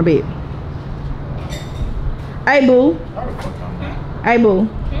much you wanna bet? Hey boo. Hey boo.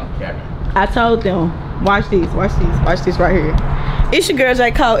 I told them, watch this right here. It's your girl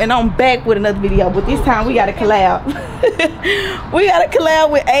J. Cole and I'm back with another video, but this time we got a collab. We got a collab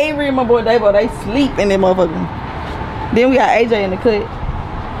with Avery and my boy Davo. They sleep in that motherfucker. Then we got AJ in the cut.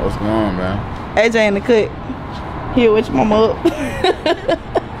 What's going on, man? AJ in the cut. Here with your mama up.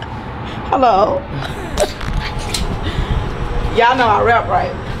 Hello. Y'all know I rap,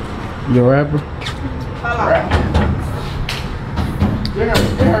 right? You a rapper? Get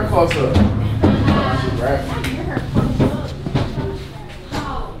her close up.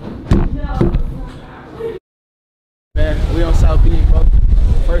 Man, we on South Beach, bro.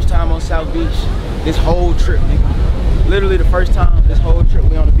 First time on South Beach. This whole trip, nigga. Literally the first time this whole trip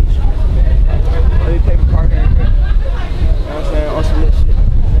we on the beach. Let me take a car here. You know what I'm saying? On some lit shit.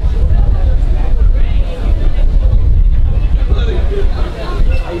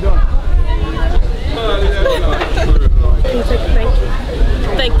 How you doing?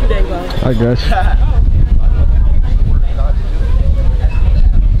 Thank you, Dave. I guess.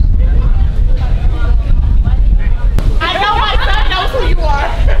 I know my son knows who you are.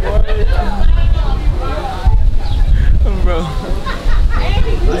 Bro.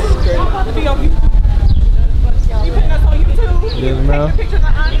 This is crazy. You putting us on YouTube? Yes, ma'am.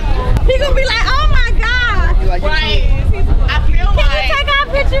 He gonna be like, oh my God. Right. I feel like. Can you take our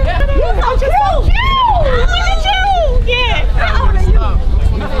picture? You're so cute. Look at you. Yeah. How old are you?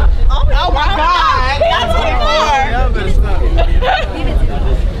 Oh my God. That's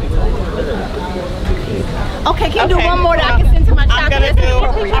 24. Okay, can you do one more that I can send to my child?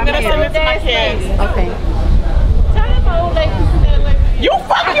 I'm gonna send it to my kids. Okay. You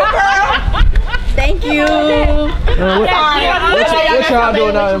fuck you, girl. Thank you. What y'all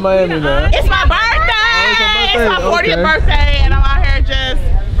doing out in Miami, man? It's my birthday. It's my 40th birthday, and I'm out here just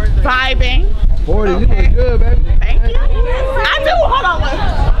vibing. 40, you look good, baby. Thank you. I do. Hold on.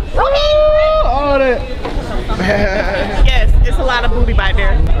 All that. Yes, it's a lot of booty by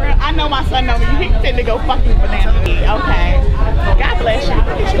there. I know my son know me. He finna go fucking banana me. Okay. God bless you.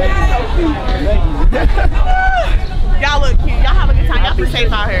 Y'all look cute. Y'all have a good time. Y'all be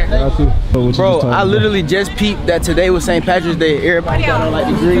safe out here. Bro, I literally just peeped that today was St. Patrick's Day. Everybody got on like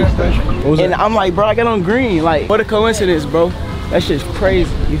the green stuff. And I'm like, bro, I got on green. Like, what a coincidence, bro. That shit's crazy.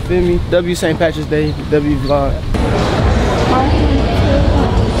 You feel me? W St. Patrick's Day, W vlog.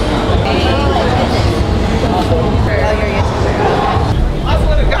 I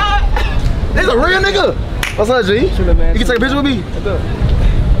swear to God, this a real nigga. What's up, G? You can take a picture with me.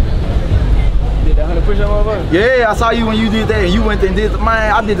 Did that 100 push-up motherfucker? Yeah, I saw you when you did that. And you went and did,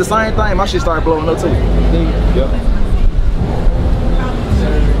 man, I did the same thing. My shit started blowing up too. Yeah.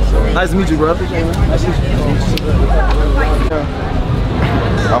 Nice to meet you, bro. Nice to meet you.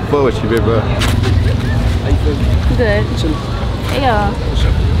 I'm full with you, big bro. How you feeling? Good. Hey y'all.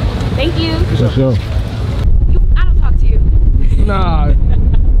 Thank you. For sure. I don't talk to you. Nah.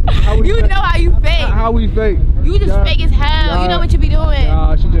 You know how you fake. How we fake? You just fake as hell. You know what you be doing.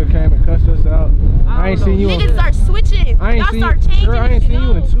 Nah, she just came and cussed us out. I ain't seen you. Niggas start switching. Y'all start changing. Girl, I ain't seen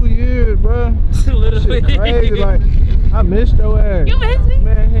you in 2 years, bro. Literally. Shit crazy. Like, I missed your ass. You missed me?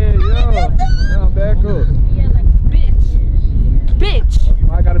 Man, hell, yo. Now I'm back up. Yeah, like, bitch. Bitch.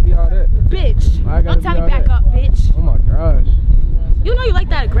 Why I gotta be all that? Bitch. Don't tell me back up, bitch. Oh my gosh. You know you like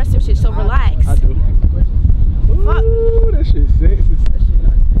that aggressive shit, so relax. I do. Fuck. Ooh, that shit sexy.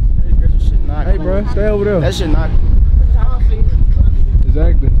 Hey, bro, stay over there. That shit not.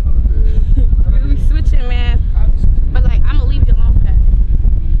 Exactly. You be switching, man. But like, I'm gonna leave you alone for that.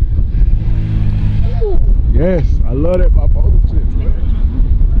 Ooh. Yes, I love that bipolar shit.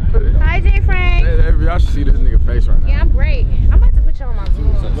 Hi, J. Frank. Hey, y'all should see this nigga face right now. Yeah, I'm great. I'm about to put you on my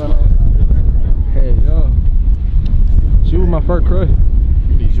phone. Hey, yo. She was my first crush.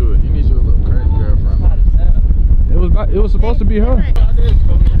 You need you a little crazy girlfriend. It was supposed to be her.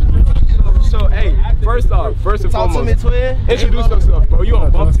 So, hey, first and foremost, introduce yourself, bro. You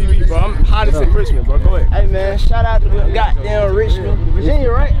on Bump TV, bro. I'm hottest in Richmond, bro. Go ahead. Hey, man, shout out to goddamn Richmond,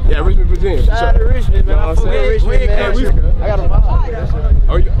 Virginia, right? Yeah, Richmond, Virginia. Shout out to Richmond, man. I'm from Richmond, man. I got a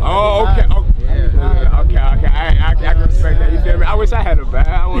vibe. Oh, okay. Okay. I can respect that. You feel me? I wish I had a vibe.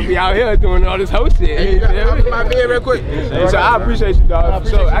 I want to be out here doing all this whole shit. You feel me? My beard real quick. So I appreciate you, dog.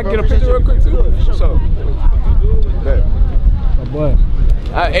 So I can get a picture real quick too. So. My boy.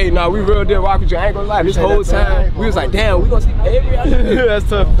 Hey, nah, we real deal rock with you. I ain't gonna lie. This whole time, we was like, damn, we gonna see every other. That's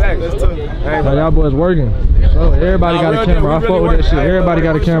tough. Fact. That's tough. Like, y'all boys working. So everybody got a camera. I fuck with that shit. Everybody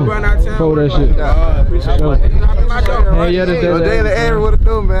got a camera. Fuck with that shit. Hey, yeah, this DailyAvery, what it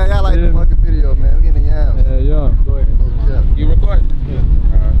do, man? Y'all like the fucking video, man. We getting the yams. Yeah, yeah. Go ahead. You record? Yeah.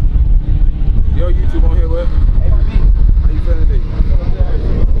 Alright. Yo, YouTube on here, what? How you feeling today?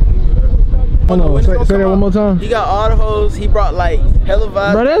 Hold on, say that one more time. He got all the hoes. He brought like hella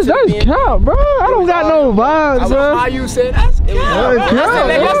vibes. Bro, that's count, bro. I don't got no vibes, bro. How you said that's count? That's count.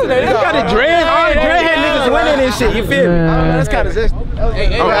 Yesterday, they got a dread. All the dreadhead niggas winning and shit. You feel me? That's kind of zesty.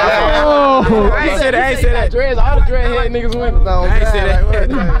 Hey, I ain't say that. Dreads, all the dreadhead niggas winning. No, I ain't say that.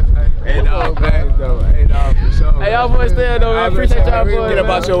 Hey, dog, thanks, though. Hey, dog, for sure. Hey, y'all boys there, though, man. Appreciate y'all boys. Get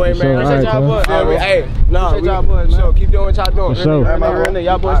about your way, man. Appreciate y'all boys. Hey, nah, appreciate y'all boys, man. So keep doing what y'all doing. For sure.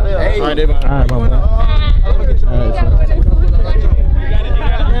 Y'all boys stay up. All right, my man.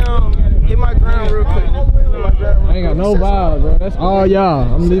 Hit my ground real quick. I ain't got no vibes, bro. That's all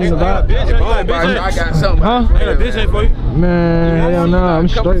y'all. I'm leaving the vibe. I got something. Huh? Ain't a bitch for you? Man, hell no. I'm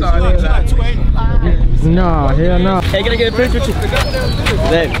straight. Nah, hell no. Hey, can I get a picture with you?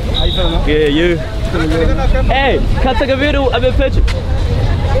 Hey, how you feeling, man? Yeah, you. Hey, can I take a video of your picture?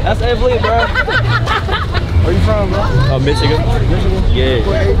 That's Evelyn, bro. Where you from, bro? Oh, Michigan. Yeah. You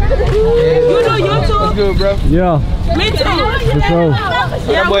do YouTube? What's good, bro? Yeah. Me too. For sure.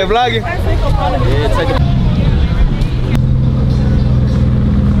 That boy vlogging? Yeah, take a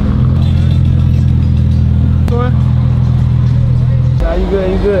Nah, you good,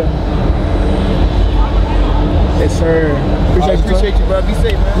 you good. Yes, sir. Appreciate you, bro. Be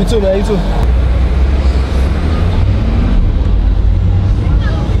safe, man. You too, man. You too.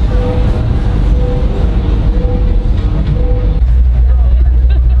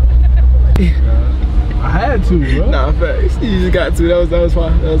 I had to, bro. Nah, facts. You just got to. That was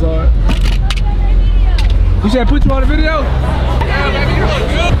fine. That was hard. You said put you on the video?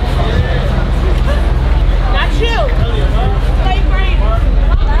 Not you.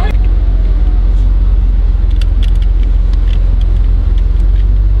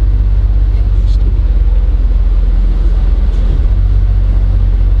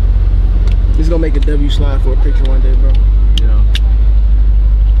 He's gonna make a W slide for a picture one day, bro. Yeah.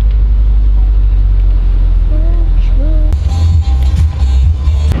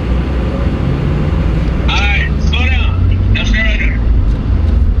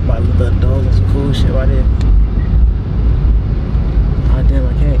 Might look at dogs and some cool shit right there. Oh damn,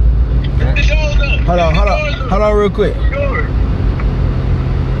 I can't. Hold on real quick.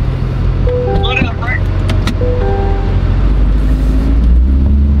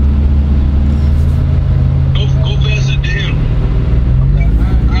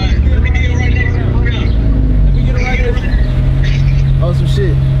 Oh, some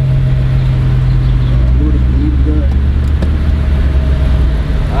shit.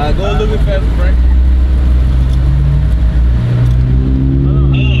 Alright, go a little bit faster, Frank.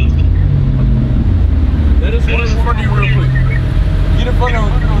 Let us run in front of you real quick. Get in front of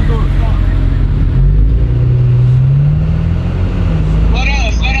him. Slow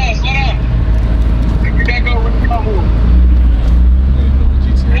down. You gotta go with the move.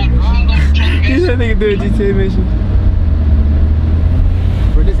 He's that nigga doing GTA mission.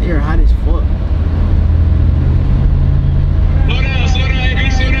 Bro, this air hot as fuck. Slow down,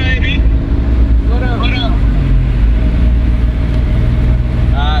 AB. Slow down.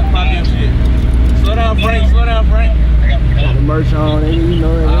 Alright, pop your shit. Slow down, Frank. Got the merch on, and you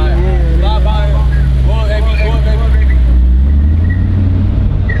know it. Alright, bye. Go on, AB.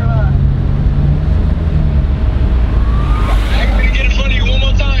 Get in front of you one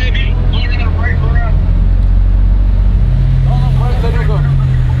more time, AB. Go around. Let him go.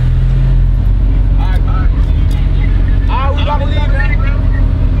 Alright, we about to leave, man.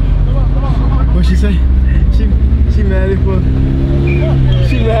 Come on. What she say? She mad as fuck.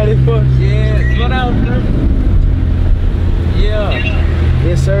 Yeah, slow down, sir. Yeah.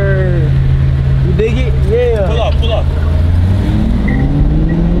 Yes, sir. You dig it? Yeah. Pull up.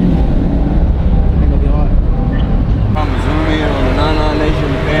 Ain't gonna be hard. I'm gonna zoom in on the 99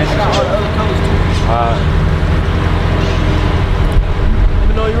 Nation fan. Alright. Let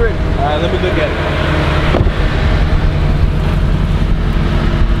me know you're ready. Alright, let me look at it.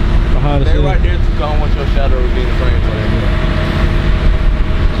 Behind the Stay scenes. right there too, 'cause I don't want your shadow to be in the frame for that.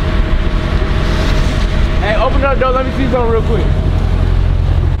 Hey, open up the door. Let me see something real quick.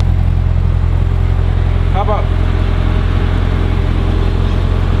 How about?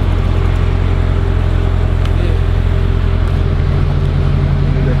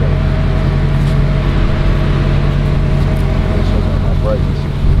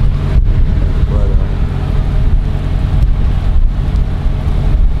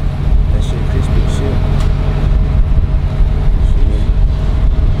 That shit crispy as shit.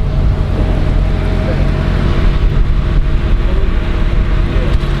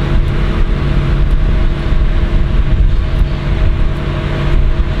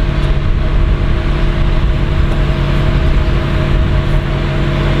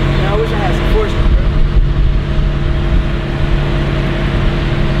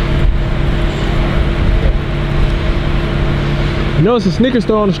 You know it's a sneaker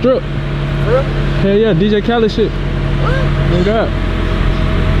store on the strip. Real? Hell yeah, DJ Khaled shit. What? God.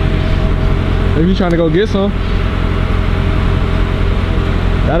 If you trying to go get some.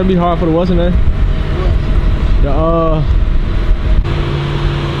 That'll be hard for the what's in there.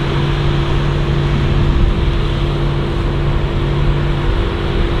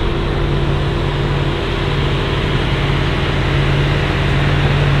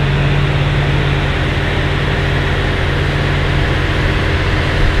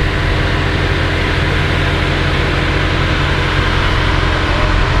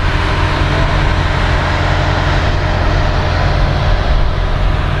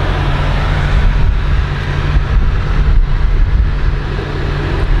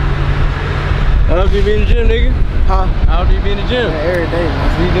 How often you be in the gym, nigga? Huh? How often you be in the gym? Yeah, every day, man.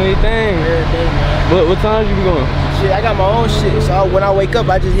 So you do anything? Every day, man. What times you be going? Shit, I got my own shit. So when I wake up,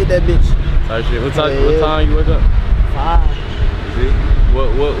 I just hit that bitch. Type shit. What time you wake up? 5. See?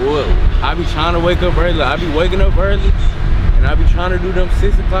 What? I be trying to wake up early. I be waking up early. And I be trying to do them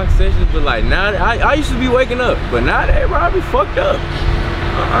 6 o'clock sessions. But like now, I used to be waking up. But nowadays, bro, I be fucked up.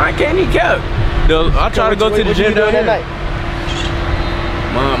 I can't even count. I try to go to the gym down here.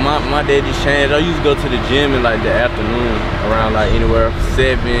 My day just changed. I used to go to the gym in like the afternoon around like anywhere from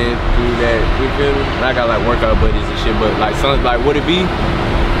 7 through that, you feel me? And I got like workout buddies and shit, but like what it be?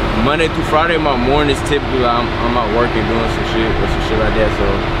 Monday through Friday, my mornings typically I'm out working doing some shit or some shit like that. So,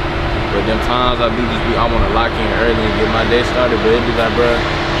 but them times I want to lock in early and get my day started, but it be like, bro,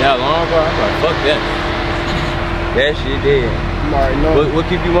 that long, bro, I'm like, fuck that. That shit dead. What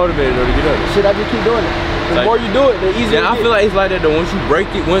keep you motivated though to get up? Shit, I just keep doing it. The more you do it, the easier. Yeah, I feel like it's like that though. Once you break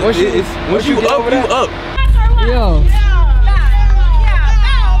it, once you up, you up. Yo.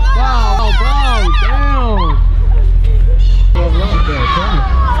 Wow, bro, damn.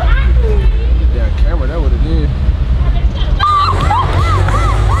 That camera, that what it is.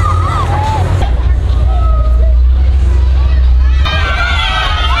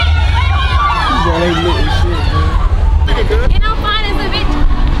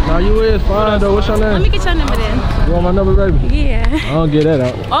 No, you is fine though. What's your name? Let me get your number then. You want my number, baby? Yeah. I don't get that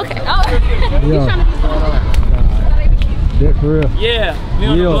out. Okay. Oh. Yeah. That for real. Yeah. Me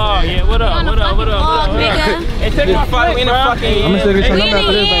on the vlog. Yeah. What up? Hey, take my phone, bro. I'm gonna still get your number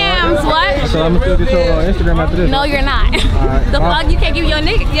after this, though, right? So I'm gonna still get your Instagram after this. No, you're not. The vlog, you can't give your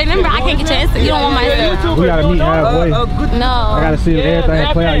number. I can't get your Instagram. You don't want my Instagram. We gotta meet halfway. No. I gotta see if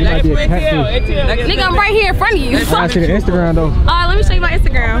everything play out. You might be a catfish. Nigga, I'm right here in front of you. I gotta see the Instagram though. Let me show you my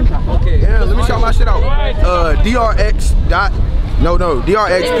Instagram. Okay. Yeah, let me show my shit out. DRXPPY.KHI.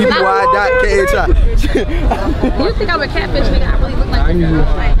 You think I'm a catfish, nigga? I really look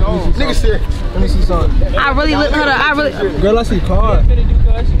like this. Nigga shit. Let me see something. I really look. Hold on. Girl, I see cars.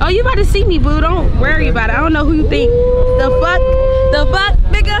 Oh, you about to see me, boo? Don't worry about it. I don't know who you think. The fuck,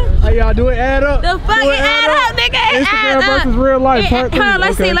 nigga. Hey, y'all, do it add up. The fuck, it add up, nigga. Instagram versus real life. Hold on,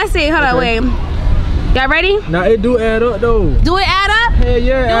 let's see. Hold on, wait. Y'all ready? Now it do add up though. Do it add up? Hell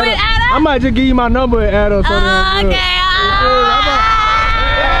yeah. Do it add up? I might just give you my number and add up. Okay.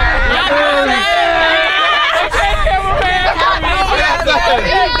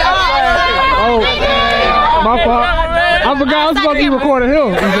 Oh, my fault. I forgot I was supposed to be recording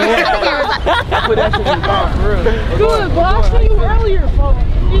him. Good, but I seen you earlier, folks.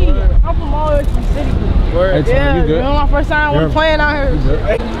 I'm from all the way from the city. Yeah, you know my first time when playing out here.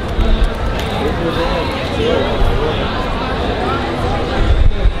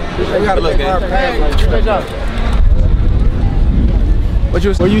 You gotta look at Good job.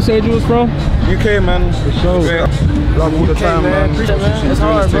 Where you said you was from? UK, man. For sure. Love all the time, man. It's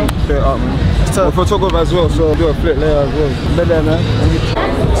hard, bro. It's tough. We're photographer as well, so do a flip later as well. Bet that, man.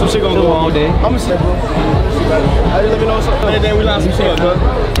 Some shit gonna go on all day. I'm gonna say, bro. Let me know something. Anything we like some shit, bro.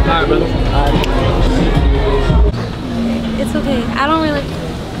 Alright, brother. It's okay. I don't really.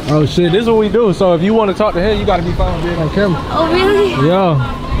 Oh shit, this is what we do. So if you want to talk to him, you gotta be fine being on camera. Oh really?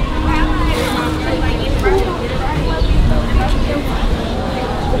 Yeah.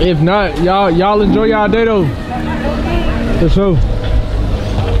 If not, y'all enjoy y'all day though. For sure.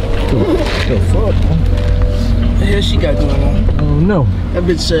 The fuck? What the hell she got going on? Oh no. That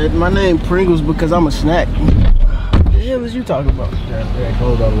bitch said my name Pringles because I'm a snack. What the hell is you talking about? Yeah,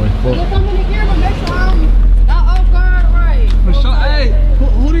 close all the way. You'll come in here, but make sure I'm not off guard, right? For sure. Hey,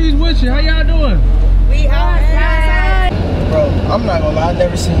 who these with you? How y'all doing? We outside. Bro, I'm not gonna lie, I've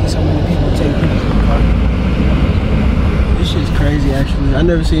never seen so many people take pictures of the car. This shit's crazy actually. I've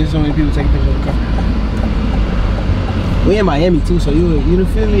never seen so many people take pictures of the car. We in Miami too, so you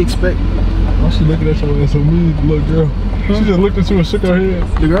feel me? Expect. Why she looking at someone so mean, little girl? Huh? She just looked at you and shook her head.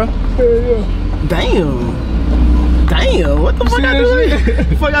 The girl? Hell yeah. Damn, what the fuck I do to her? What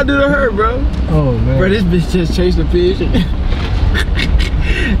the fuck I do to her, bro? Oh man. Bro, this bitch just chased a pigeon.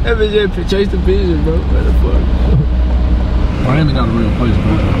 That bitch just chased a pigeon, bro. What the fuck? Miami not a real place,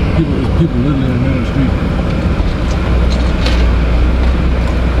 bro. People living in the middle of the street.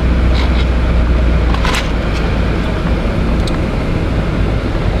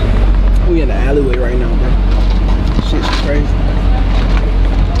 We in the alleyway right now, bro. Shit's crazy.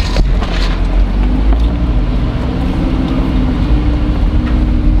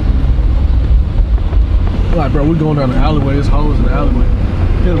 Like, bro, we going down the alleyway. There's holes in the alleyway.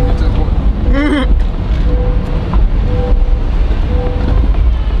 Hit him, get that point.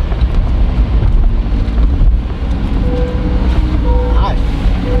 Hi.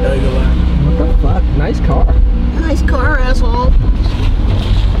 What the fuck? Nice car. Nice car, asshole.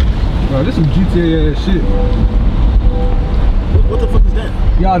 Bro, this some GTA ass shit. What the fuck is that?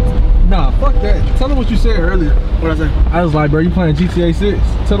 Y'all, nah, fuck that. Tell them what you said earlier. What I say? I was like, bro, you playing GTA 6?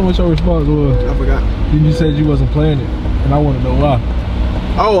 Tell them what your response was. I forgot. You said you wasn't playing it, and I want to know why.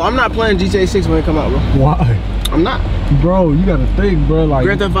 Oh, I'm not playing GTA 6 when it come out, bro. Why? I'm not. Bro, you gotta think, bro. Like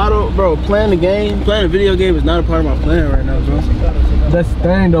Grand Theft Auto, bro, playing a video game is not a part of my plan right now, bro. That's the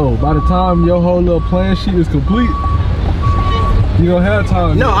thing, though. By the time your whole little plan sheet is complete, you don't have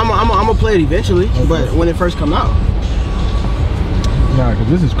time. No, I'm gonna play it eventually, okay. But when it first come out. Nah, cause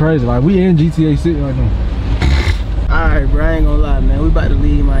this is crazy. Like, we in GTA 6 right now. Alright, bro, I ain't gonna lie, man. We about to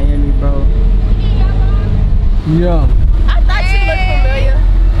leave Miami, bro. Yeah. I thought you looked familiar.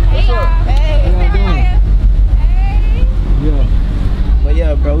 What's up? Hey. Yeah. But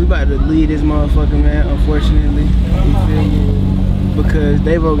yeah, bro, we about to leave this motherfucker, man, unfortunately. You feel me? Because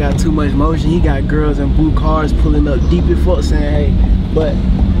Davo got too much motion. He got girls in blue cars pulling up deep as fuck saying, hey. But,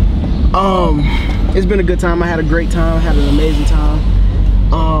 it's been a good time. I had a great time. I had an amazing time.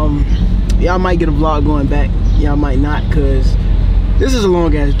 Y'all might get a vlog going back. Y'all might not, because this is a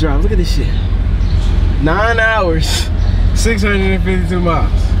long ass drive. Look at this shit. 9 hours, 652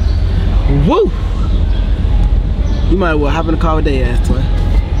 miles. Woo! You might well hop in the car with their ass, twin.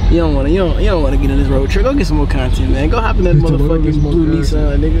 You don't wanna get in this road trip. Go get some more content, man. Go hop in that motherfucking blue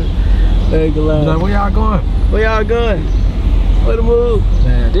Nissan, nigga. There you go. Like, where y'all going? Where y'all going? Where the move?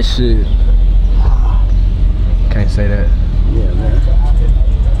 Man, this shit. Can't say that. Yeah,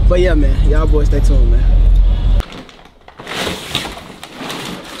 man. But yeah, man. Y'all boys stay tuned, man.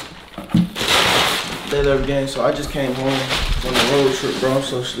 DailyAvery gang. So I just came home from the road trip, bro. I'm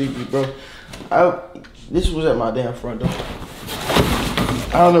so sleepy, bro. This was at my damn front door.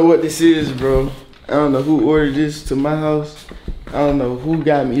 I don't know what this is, bro. I don't know who ordered this to my house. I don't know who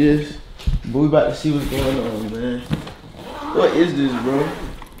got me this. But we about to see what's going on, man. What is this, bro?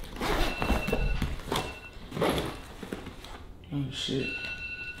 Oh, shit.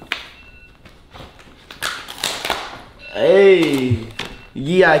 Hey,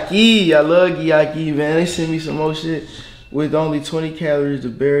 Gyaki. I love Gyaki, man. They sent me some more shit. With only 20 calories, the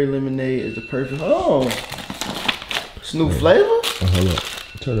berry lemonade is the perfect. Oh, it's new flavor? Oh, hold up.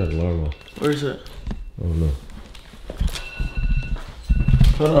 Turn that alarm on. Where's that? I don't know.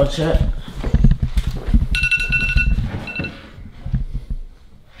 Put it on chat.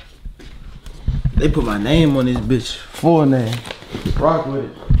 They put my name on this bitch. Full name. Rock with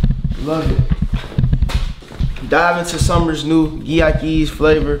it. Love it. Dive into summer's new Gyaki's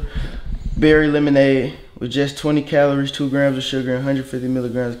flavor berry lemonade. With just 20 calories, 2 grams of sugar, and 150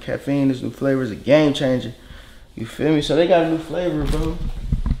 milligrams of caffeine, this new flavor is a game changer. You feel me? So they got a new flavor, bro.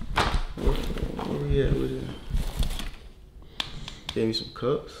 Where we at with it? Gave me some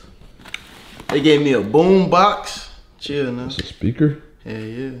cups. They gave me a boom box. Chill now. It's a speaker? Yeah,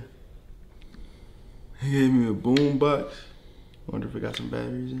 yeah. They gave me a boom box. Wonder if it got some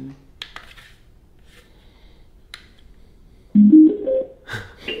batteries in it.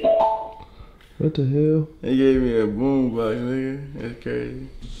 What the hell? They gave me a boom box, nigga. That's crazy.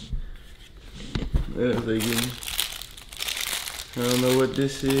 What else they give me? I don't know what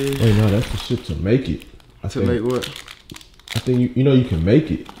this is. Wait, no, that's the shit to make it. Make what? I think you know you can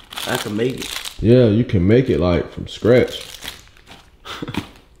make it. I can make it. Yeah, you can make it like from scratch.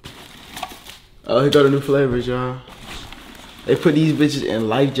 Oh, he got a new flavors, y'all. They put these bitches in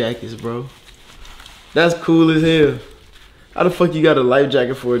life jackets, bro. That's cool as hell. How the fuck you got a life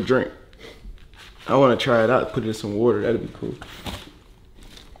jacket for a drink? I want to try it out, put it in some water. That'd be cool.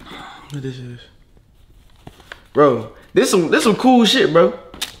 What this is? Bro, this some cool shit, bro.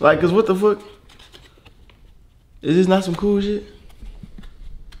 Like, cause what the fuck? Is this not some cool shit?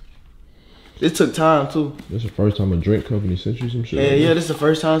 This took time too. This is the first time a drink company sent you some shit. Yeah, yeah, this is the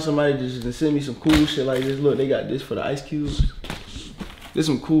first time somebody just sent me some cool shit like this. Look, they got this for the ice cubes. This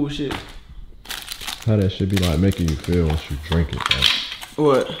some cool shit. How that should be like making you feel once you drink it, bro.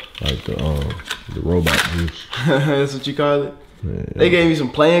 What? Like the robot juice. That's what you call it? Yeah. They gave me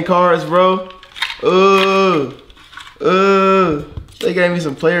some playing cards, bro. They gave me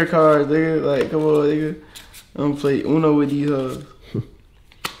some player cards, nigga. Like, come on, nigga. I'm gonna play Uno with these hoes.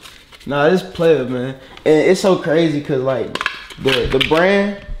 Nah, this player, man. And it's so crazy cause like the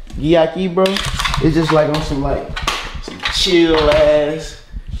brand, Yaki, bro, it's just like on some chill ass,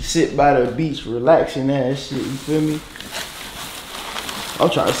 sit by the beach, relaxing ass shit, you feel me? I'm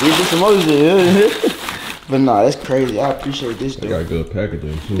trying to see if there's some other shit. But nah, that's crazy. I appreciate this, dude. They got good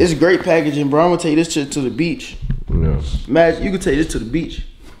packaging too. It's great packaging, bro. I'm gonna take this to the beach. Yeah. Imagine, you could take this to the beach. You know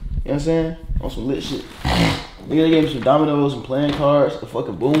what I'm saying? On some lit shit. Nigga, they gave me some dominoes, some playing cards, a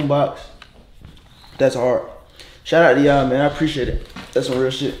fucking boom box. That's hard. Shout out to y'all, man. I appreciate it. That's some real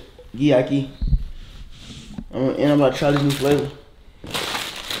shit. Gyaki. And I'm about to try this new flavor.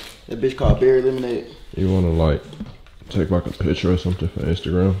 That bitch called berry lemonade. You wanna like take like a picture or something for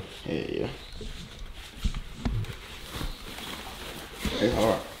Instagram? Yeah. It's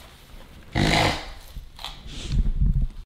hard.